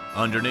lodge,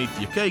 underneath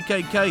your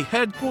KKK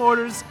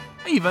headquarters,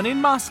 even in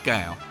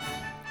Moscow.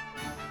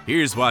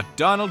 Here's what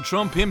Donald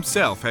Trump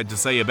himself had to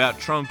say about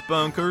Trump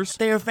Bunkers.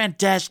 They are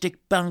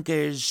fantastic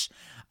bunkers.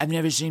 I've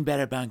never seen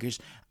better bunkers.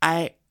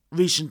 I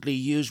recently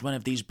used one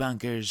of these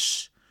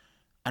bunkers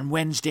on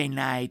Wednesday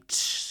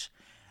night.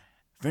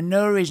 For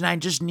no reason, I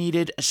just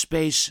needed a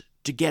space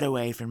to get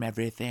away from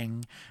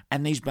everything,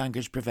 and these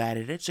bunkers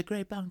provided it. It's a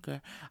great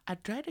bunker. I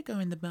try to go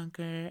in the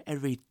bunker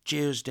every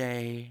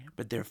Tuesday,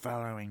 but they're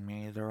following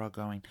me. They're all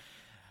going,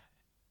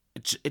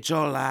 it's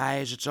all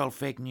lies, it's all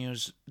fake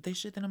news. They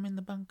say that I'm in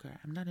the bunker.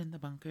 I'm not in the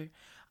bunker.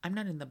 I'm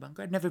not in the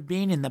bunker. I've never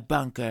been in the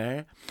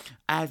bunker.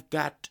 I've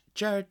got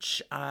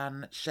church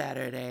on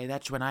Saturday.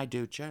 That's when I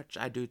do church.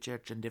 I do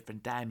church in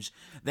different times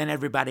than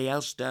everybody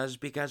else does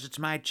because it's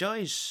my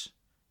choice.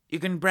 You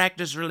can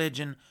practice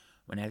religion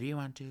whenever you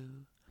want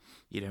to.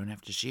 You don't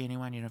have to see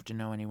anyone. You don't have to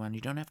know anyone.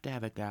 You don't have to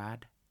have a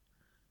god.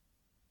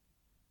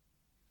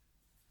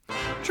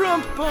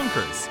 Trump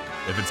Bunkers.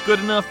 If it's good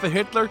enough for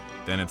Hitler,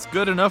 then it's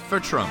good enough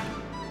for Trump.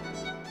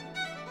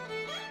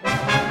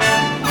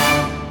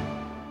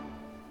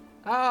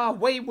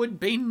 We would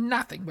be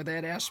nothing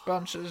without our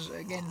sponsors.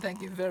 Again,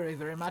 thank you very,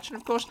 very much. And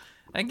of course,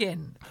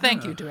 again,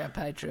 thank you to our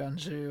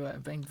Patreons who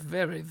have been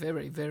very,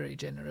 very, very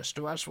generous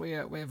to us.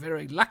 We're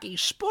very lucky,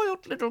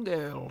 spoilt little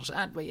girls,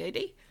 aren't we,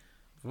 Edie?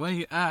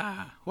 We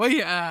are.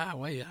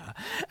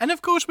 And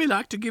of course we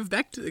like to give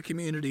back to the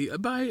community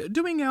by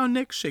doing our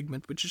next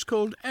segment, which is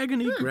called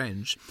Agony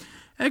Grange.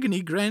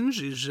 Agony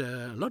Grange is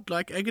a lot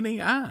like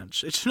Agony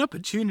Aunts. It's an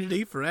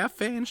opportunity for our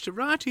fans to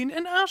write in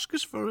and ask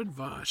us for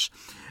advice.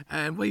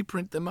 And we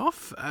print them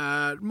off.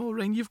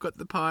 Maureen, you've got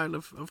the pile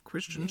of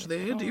questions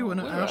there. Do you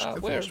want to ask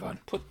the first one?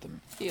 Put them?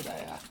 Here they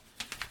are.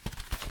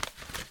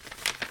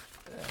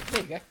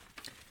 There you go.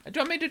 Do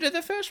you want me to do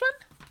the first one?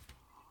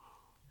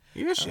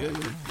 Yes, yeah.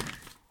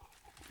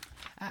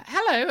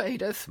 Hello,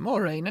 Edith,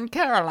 Maureen and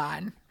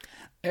Caroline.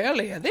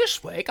 Earlier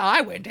this week, I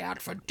went out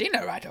for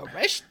dinner at a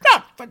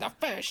restaurant for the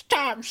first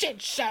time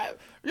since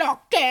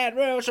lockdown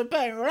rules have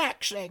been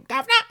relaxing,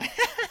 Governor.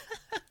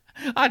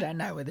 I don't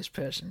know where this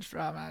person's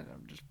from.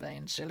 I'm just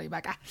being silly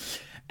bugger.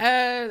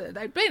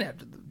 They'd been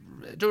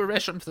to a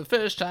restaurant for the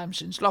first time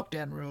since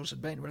lockdown rules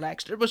had been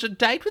relaxed. It was a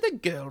date with a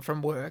girl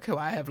from work who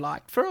I have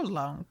liked for a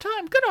long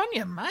time. Good on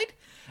you, mate.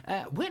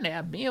 When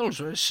our meals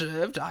were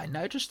served, I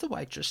noticed the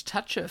waitress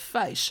touch her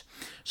face,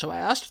 so I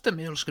asked if the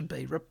meals could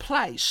be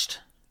replaced.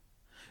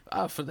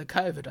 Oh, for the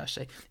COVID, I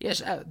see.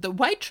 Yes, the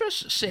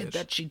waitress said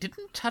that she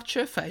didn't touch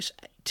her face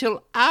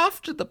till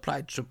after the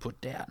plates were put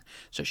down,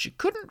 so she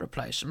couldn't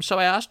replace them, so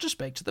I asked to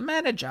speak to the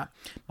manager.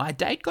 My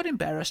date got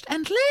embarrassed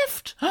and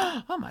left.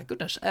 Oh, my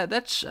goodness.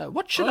 That's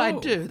what should I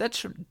do? That's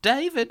from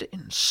David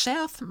in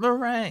South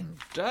Morang.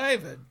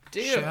 David,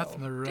 dear. South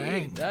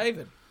Morang. Dear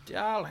David,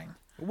 darling.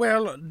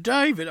 Well,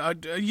 David,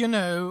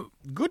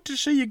 good to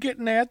see you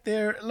getting out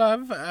there,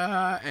 love,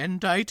 and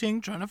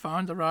dating, trying to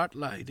find the right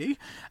lady.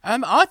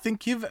 I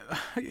think you've,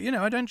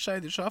 I don't say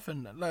this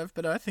often, love,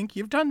 but I think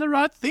you've done the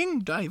right thing,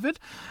 David.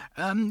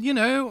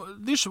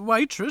 This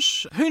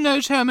waitress, who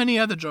knows how many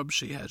other jobs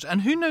she has,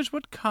 and who knows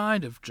what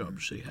kind of job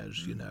she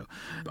has,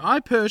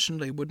 I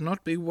personally would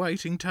not be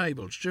waiting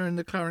tables during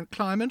the current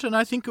climate, and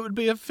I think it would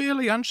be a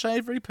fairly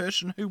unsavoury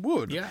person who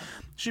would. Yeah.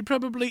 She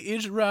probably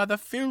is rather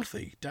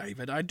filthy,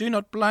 David. I do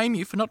not blame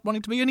you for not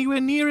wanting to be anywhere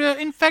near her.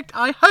 In fact,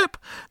 I hope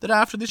that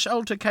after this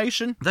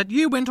altercation that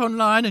you went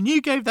online and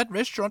you gave that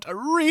restaurant a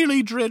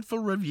really dreadful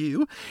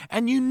review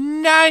and you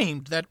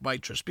named that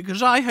waitress,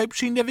 because I hope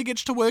she never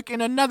gets to work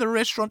in another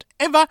restaurant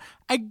ever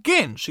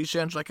again. She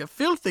sounds like a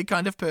filthy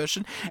kind of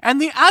person. And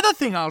the other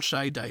thing I'll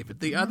say, David,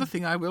 the other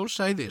thing I will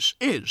say this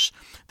is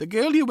the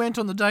girl you went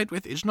on the date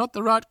with is not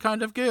the right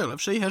kind of girl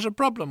if she has a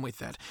problem with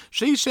that.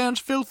 She sounds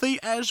filthy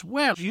as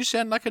well. You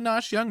sound like a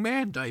nice young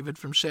man, David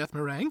from South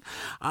Morang.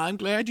 I'm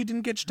glad you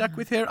didn't get stuck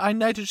with her. I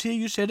noticed here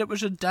you said it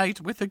was a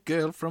date with a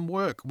girl from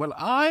work. Well,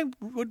 I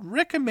would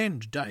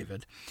recommend,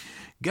 David,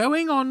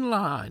 going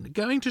online,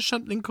 going to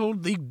something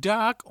called the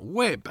dark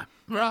web.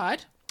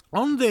 Right.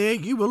 On there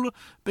you will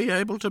be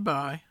able to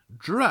buy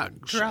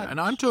drugs.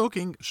 And I'm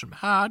talking some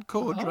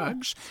hardcore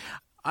drugs.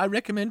 I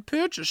recommend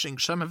purchasing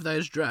some of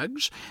those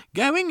drugs,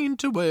 going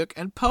into work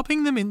and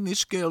popping them in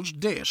this girl's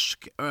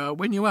desk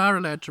when you are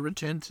allowed to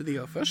return to the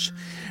office,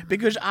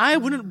 because I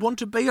wouldn't want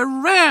to be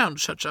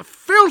around such a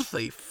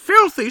filthy,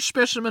 filthy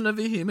specimen of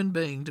a human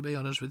being, to be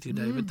honest with you,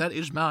 David. That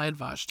is my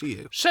advice to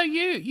you. So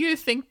you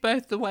think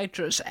both the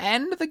waitress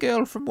and the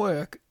girl from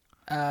work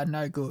are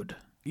no good?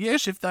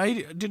 Yes, if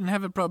they didn't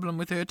have a problem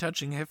with her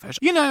touching her face.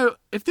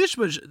 If this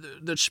was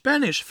the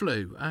Spanish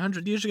flu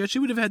 100 years ago, she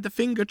would have had the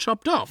finger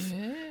chopped off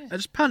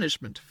as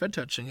punishment for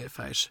touching her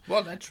face.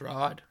 Well, that's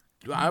right.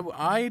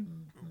 I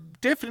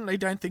definitely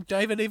don't think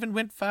David even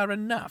went far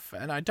enough,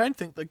 and I don't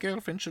think the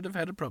girlfriend should have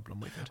had a problem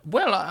with it.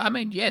 Well,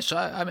 yes,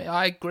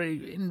 I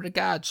agree in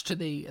regards to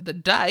the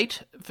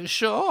date, for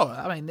sure.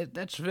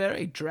 That's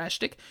very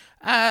drastic.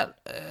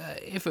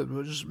 If it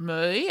was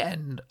me,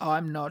 and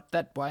I'm not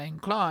that way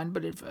inclined,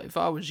 but if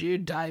I was you,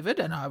 David,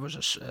 and I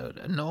was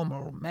a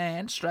normal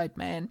man, straight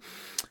man,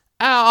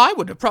 I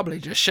would have probably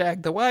just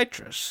shagged the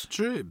waitress.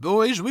 True.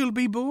 Boys will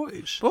be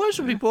boys. Boys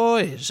will be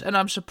boys. And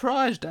I'm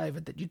surprised,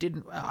 David, that you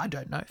didn't... I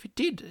don't know if he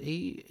did.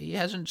 He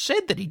hasn't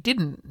said that he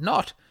didn't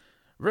not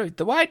root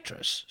the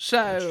waitress. So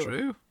that's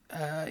true.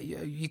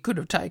 You could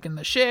have taken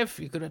the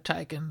chef, you could have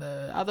taken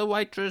the other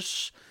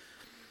waitress,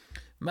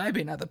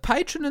 maybe another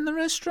patron in the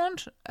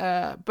restaurant.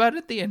 But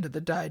at the end of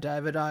the day,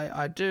 David,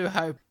 I do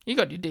hope you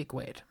got your dick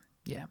wet.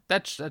 Yeah,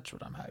 that's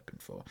what I'm hoping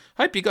for.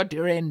 Hope you got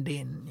your end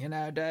in,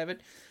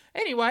 David.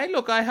 Anyway,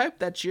 look, I hope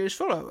that's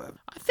useful. I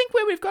think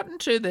where we've gotten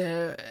to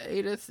there,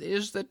 Edith,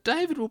 is that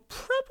David will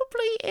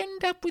probably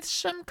end up with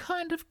some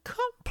kind of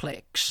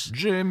complex.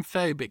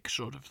 Germ-phobic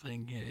sort of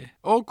thing, yeah.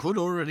 Or could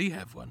already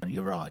have one.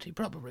 You're right, he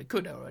probably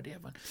could already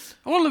have one.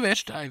 All the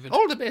best, David.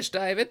 All the best,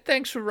 David.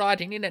 Thanks for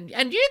writing in.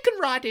 And you can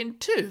write in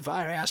too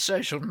via our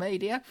social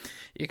media.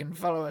 You can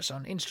follow us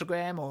on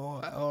Instagram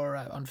or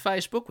on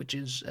Facebook, which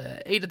is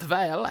Edith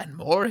Vale and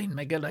Maureen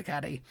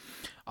McGillicuddy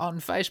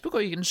on Facebook,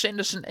 or you can send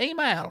us an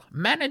email,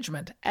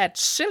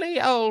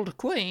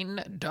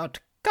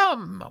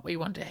 management@sillyoldqueen.com. We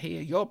want to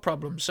hear your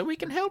problems so we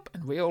can help,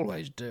 and we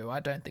always do. I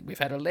don't think we've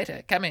had a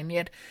letter come in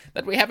yet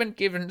that we haven't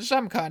given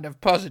some kind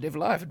of positive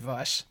life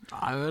advice.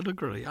 I would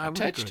agree.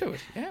 Attached to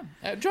it, yeah.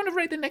 Do you want to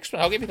read the next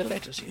one? I'll give you the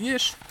letters here.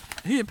 Yes.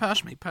 Here,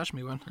 pass me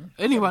one.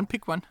 Anyone,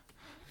 pick one.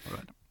 All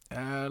right.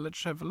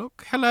 Let's have a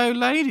look. Hello,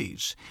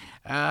 ladies.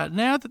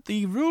 Now that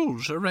the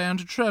rules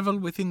around travel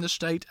within the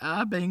state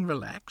are being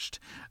relaxed,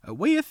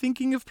 we are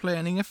thinking of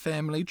planning a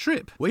family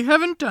trip. We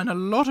haven't done a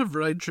lot of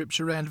road trips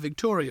around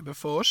Victoria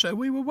before, so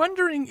we were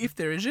wondering if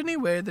there is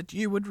anywhere that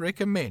you would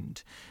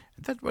recommend.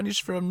 That one is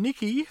from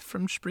Nikki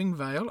from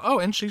Springvale. Oh,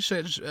 and she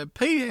says,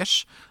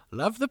 P.S.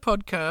 Love the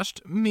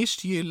podcast.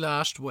 Missed you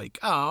last week.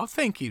 Oh,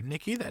 thank you,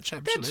 Nikki. That's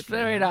absolutely That's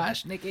very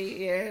nice, Nikki.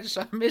 Yes,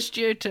 I missed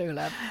you too,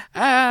 love.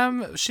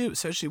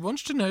 So she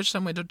wants to know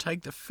somewhere to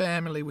take the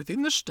family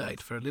within the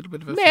state for a little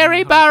bit of a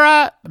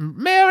Maryborough.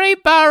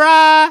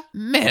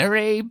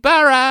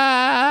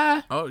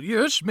 Oh,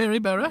 yes,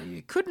 Maryborough.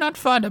 You could not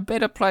find a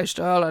better place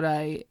to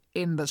holiday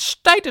in the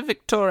state of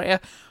Victoria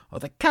or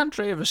the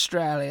country of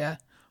Australia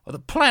or the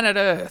planet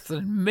Earth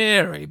than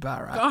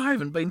Maryborough. I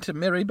haven't been to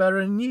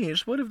Maryborough in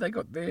years. What have they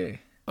got there?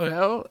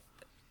 Well,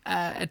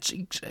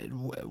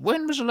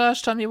 when was the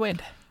last time you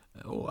went?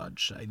 Oh, I'd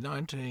say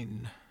about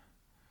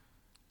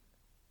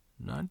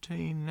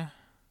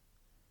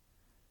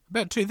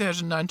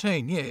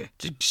 2019, yeah.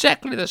 It's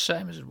exactly the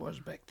same as it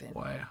was back then.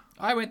 Wow.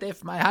 I went there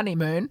for my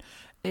honeymoon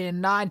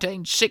in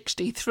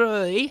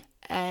 1963,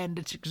 and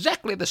it's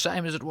exactly the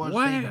same as it was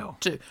then,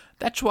 too.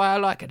 That's why I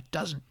like it. It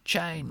doesn't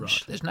change.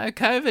 Right. There's no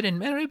COVID in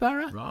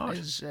Maryborough.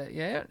 Right.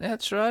 Yeah,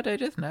 that's right,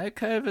 Edith. No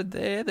COVID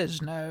there.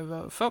 There's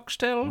no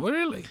Foxtel.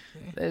 Really?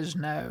 Yeah. There's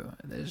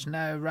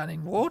no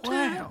running water.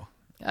 Wow.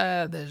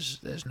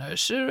 There's no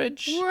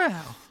sewage.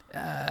 Wow.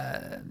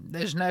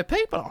 There's no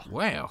people.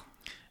 Wow.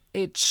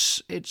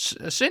 It's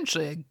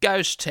essentially a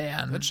ghost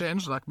town. That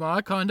sounds like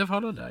my kind of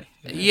holiday.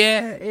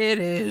 Yeah, it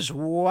is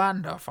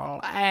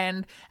wonderful.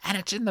 And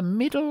it's in the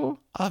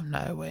middle of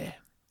nowhere.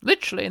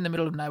 Literally in the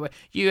middle of nowhere.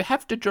 You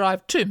have to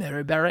drive to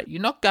Maryborough.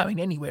 You're not going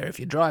anywhere if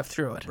you drive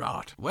through it.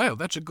 Right. Well,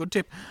 that's a good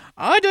tip.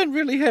 I don't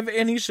really have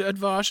any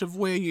advice of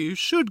where you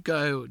should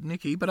go,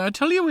 Nikki, but I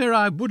tell you where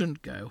I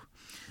wouldn't go.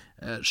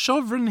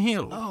 Sovereign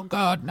Hill. Oh,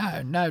 God,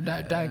 no,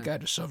 don't go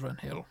to Sovereign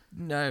Hill.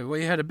 No,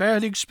 we had a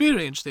bad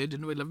experience there,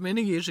 didn't we, love,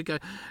 many years ago.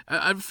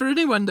 For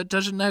anyone that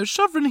doesn't know,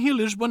 Sovereign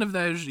Hill is one of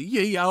those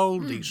ye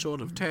olde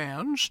sort of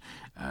towns.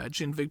 It's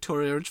in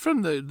Victoria. It's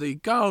from the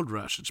gold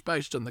rush. It's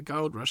based on the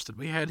gold rush that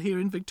we had here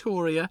in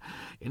Victoria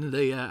in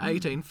the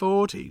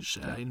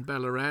 1840s in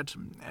Ballarat.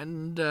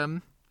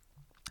 And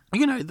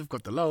you know, they've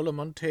got the Lola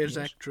Montez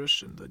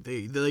actress and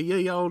the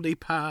ye olde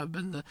pub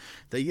and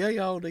the ye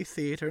olde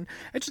theatre.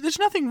 And there's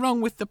nothing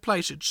wrong with the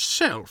place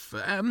itself.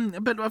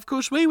 But, of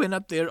course, we went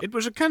up there. It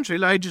was a Country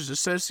Ladies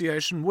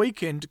Association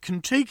weekend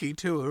Kentucky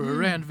tour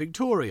around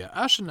Victoria.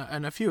 Us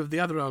and a few of the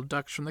other old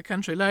ducks from the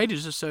Country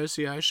Ladies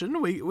Association,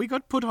 we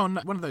got put on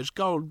one of those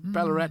gold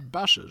Ballarat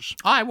buses.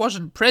 I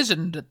wasn't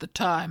president at the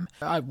time.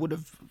 I would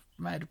have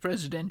made a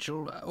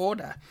presidential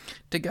order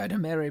to go to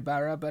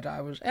Maryborough, but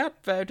I was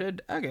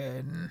outvoted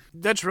again.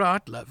 That's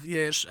right, love,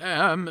 yes.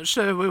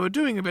 So we were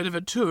doing a bit of a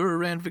tour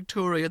around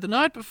Victoria. The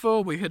night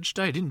before we had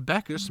stayed in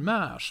Bacchus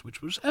Marsh,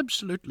 which was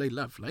absolutely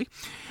lovely.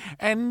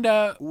 And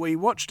we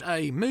watched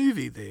a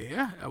movie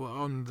there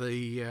on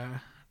the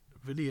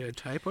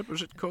videotape. What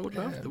was it called,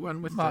 love? The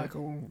one with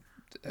Michael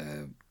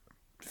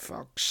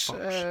Fox.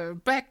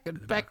 Back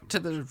to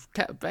the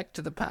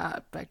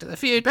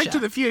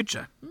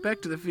Future.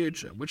 Back to the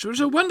Future, which was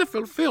a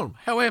wonderful film.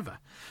 However,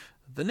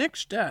 the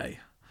next day,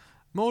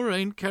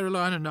 Maureen,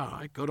 Caroline and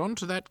I got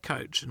onto that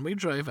coach and we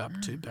drove up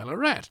to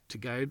Ballarat to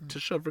go to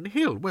Sovereign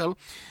Hill. Well,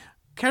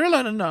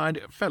 Caroline and I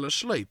fell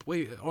asleep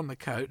on the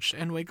coach,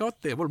 and we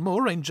got there. Well,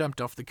 Maureen jumped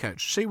off the coach.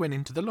 She went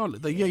into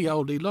the ye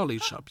olde lolly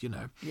shop, you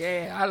know.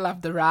 Yeah, I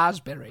love the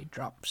raspberry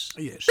drops.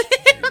 Yes.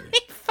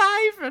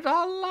 Favourite,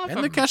 I love them.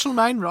 And the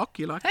Castlemaine Rock,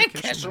 you like the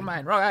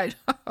Castlemaine Rock,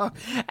 right?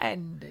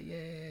 And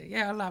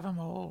yeah, I love them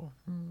all.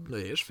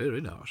 Yes, very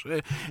nice.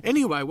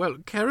 Anyway, well,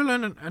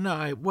 Caroline and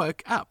I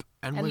woke up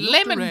and we looked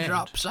lemon around.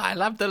 Drops. I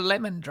love the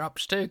lemon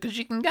drops too, because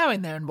you can go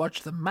in there and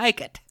watch them make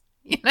it.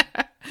 You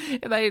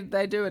know,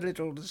 they do a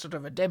little sort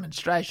of a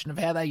demonstration of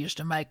how they used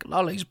to make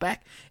lollies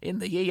back in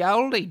the ye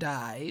olde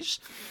days,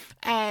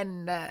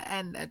 and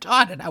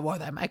I don't know why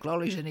they make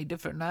lollies any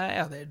different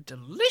now. They're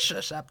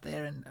delicious up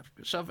there in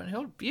Sovereign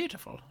Hill.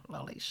 Beautiful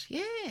lollies,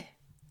 yeah.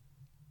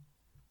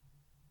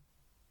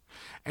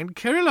 And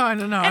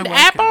Caroline and I and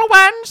apple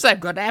ones. They've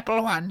got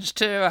apple ones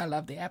too. I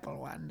love the apple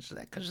ones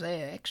because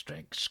they're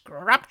extra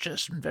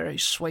scrumptious and very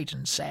sweet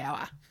and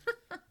sour.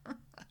 I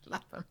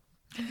love them.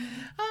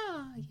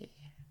 Oh, yeah.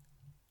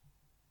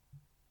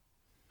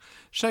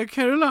 So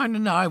Caroline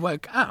and I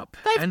woke up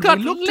They've and got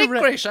we looked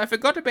licorice. I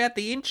forgot about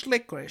the inch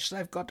licorice.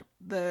 They've got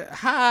the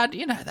hard,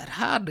 you know, that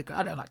hard licorice.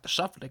 I don't like the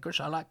soft licorice.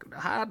 I like the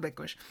hard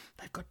licorice.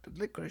 They've got the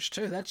licorice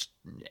too. That's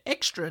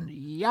extra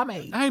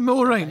yummy. Hey,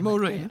 Maureen.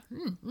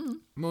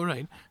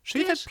 Maureen,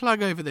 see that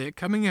plug over there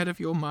coming out of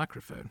your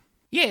microphone?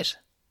 Yes.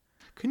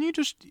 Can you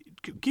just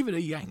give it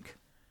a yank?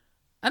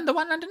 And the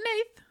one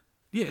underneath?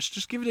 Yes,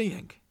 just give it a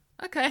yank.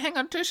 Okay, hang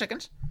on 2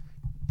 seconds.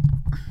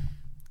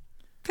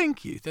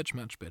 Thank you, that's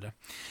much better.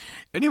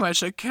 Anyway,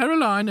 so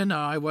Caroline and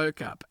I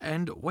woke up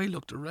and we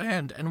looked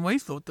around and we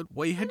thought that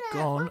we had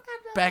gone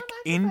back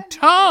in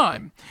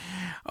time.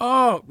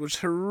 Oh, it was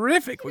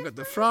horrific. We got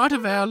the fright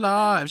of our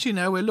lives. You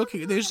know, we're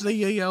looking. There's the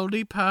Ye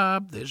Olde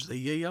pub. There's the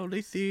Ye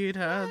Olde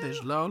theatre.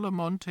 There's Lola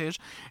Montez.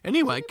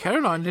 Anyway,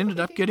 Caroline ended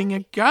up getting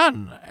a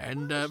gun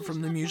and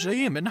from the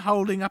museum and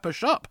holding up a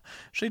shop.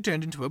 She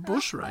turned into a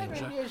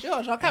bushranger. Yes,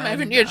 yours. I'll come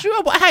over and use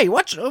you. Hey,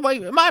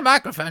 my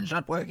microphone's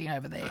not working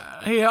over there.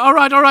 Here, all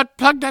right.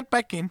 Plug that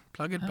back in.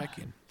 Plug it back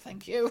in.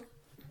 Thank you.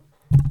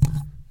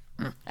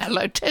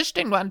 Hello,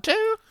 testing 1,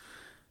 2.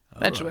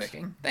 That's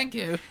working. Thank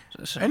you.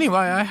 Anyway,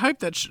 I hope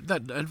that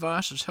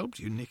advice has helped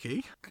you,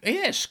 Nicky.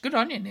 Yes, good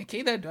on you,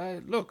 Nicky.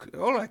 Look,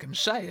 all I can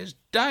say is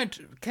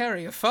don't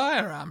carry a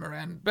firearm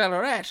around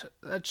Ballarat.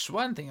 That's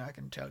one thing I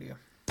can tell you.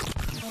 Baby,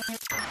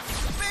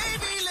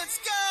 let's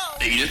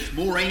go! Edith,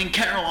 Maureen and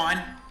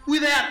Caroline,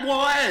 without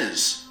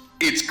wires.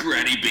 It's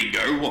Granny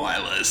Bingo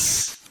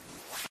Wireless.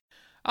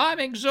 I'm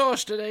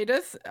exhausted,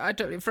 Edith. I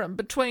tell you, from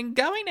between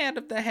going out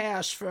of the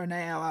house for an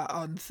hour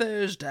on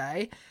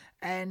Thursday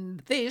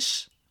and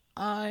this,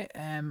 I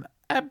am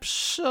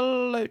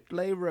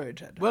absolutely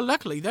rooted. Well,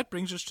 luckily, that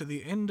brings us to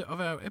the end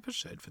of our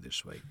episode for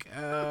this week.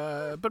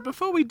 But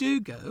before we do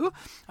go,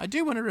 I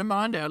do want to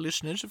remind our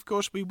listeners, of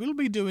course, we will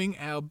be doing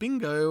our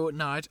bingo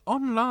night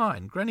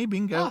online, Granny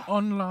Bingo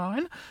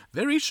online,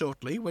 very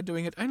shortly. We're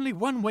doing it only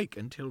 1 week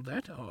until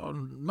that,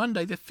 on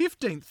Monday the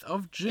 15th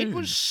of June. It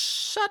was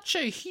such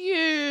a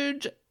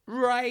huge,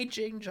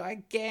 raging,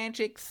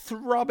 gigantic,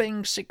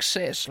 throbbing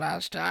success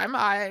last time.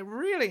 I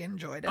really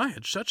enjoyed it. I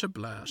had such a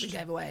blast. We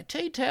gave away a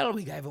tea towel.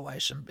 We gave away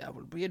some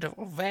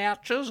beautiful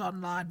vouchers,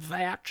 online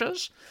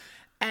vouchers.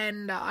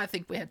 And I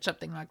think we had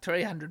something like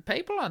 300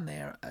 people on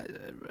there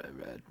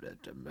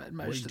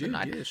most of the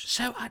night. Yes.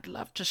 So I'd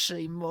love to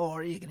see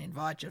more. You can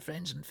invite your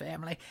friends and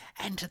family.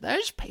 And to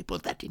those people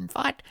that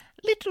invite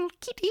little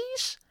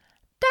kitties,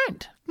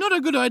 don't. Not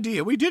a good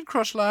idea. We did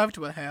cross live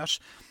to a house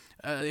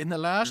in the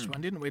last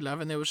one, didn't we,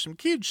 love? And there were some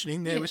kids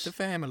sitting there with the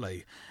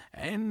family.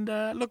 And,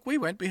 look, we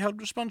won't be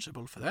held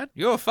responsible for that.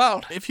 Your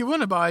fault. If you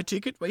want to buy a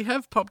ticket, we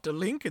have popped a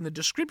link in the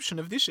description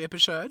of this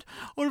episode.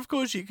 Or, of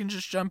course, you can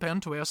just jump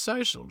onto our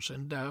socials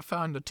and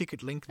find the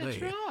ticket link there.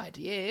 That's right,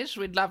 yes.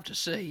 We'd love to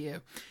see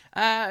you.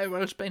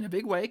 Well, it's been a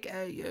big week.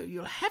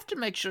 You'll have to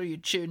make sure you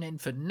tune in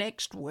for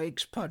next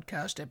week's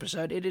podcast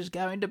episode. It is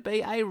going to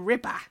be a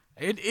ripper.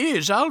 It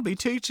is. I'll be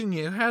teaching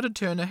you how to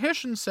turn a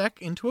hessian sack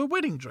into a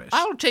wedding dress.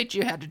 I'll teach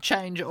you how to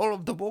change all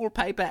of the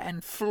wallpaper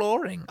and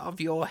flooring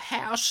of your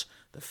house,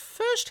 the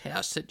first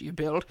house that you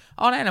build,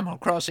 on Animal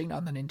Crossing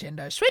on the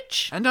Nintendo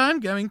Switch. And I'm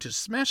going to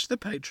smash the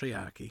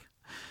patriarchy.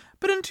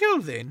 But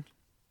until then,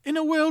 in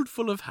a world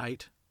full of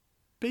hate,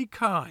 be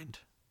kind.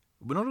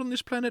 We're not on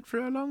this planet for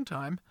a long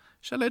time,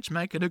 so let's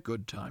make it a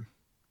good time.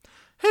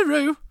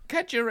 Hooroo!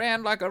 Catch you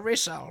around like a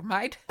rissole,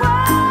 mate.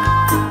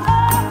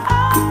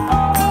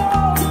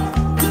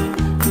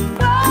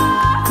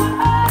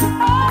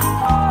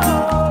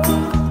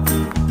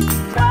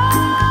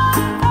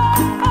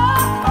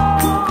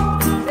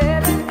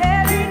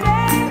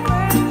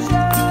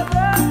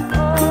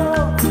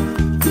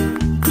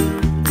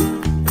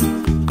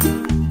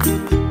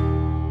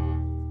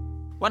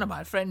 One of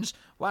my friends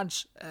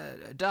once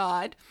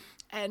died,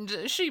 and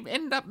she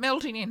ended up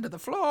melting into the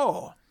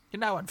floor.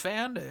 No one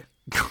found her.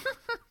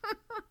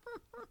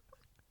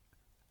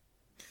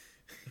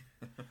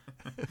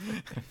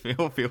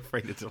 Feel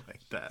free to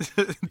delete that.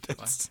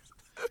 That's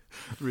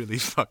really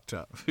fucked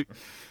up.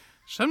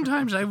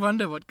 Sometimes I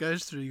wonder what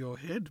goes through your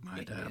head,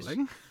 my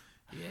darling.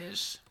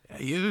 Yes. Have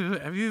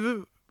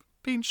you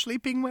been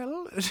sleeping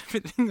well? Is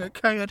everything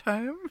okay at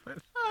home?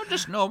 Oh,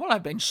 just normal.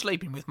 I've been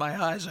sleeping with my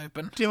eyes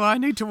open. Do I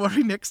need to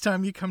worry next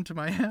time you come to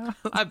my house?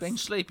 I've been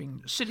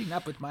sitting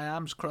up with my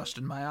arms crossed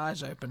and my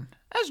eyes open.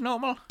 As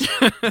normal.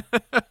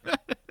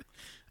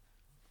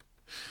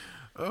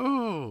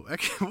 Oh,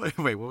 okay.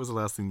 Wait, what was the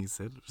last thing you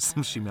said?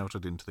 She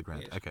melted into the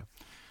ground. Yes. Okay.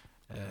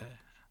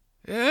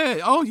 Yeah.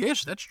 Oh,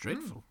 yes, that's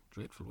dreadful.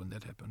 Dreadful when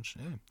that happens,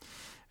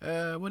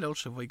 yeah. What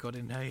else have we got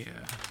in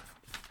here?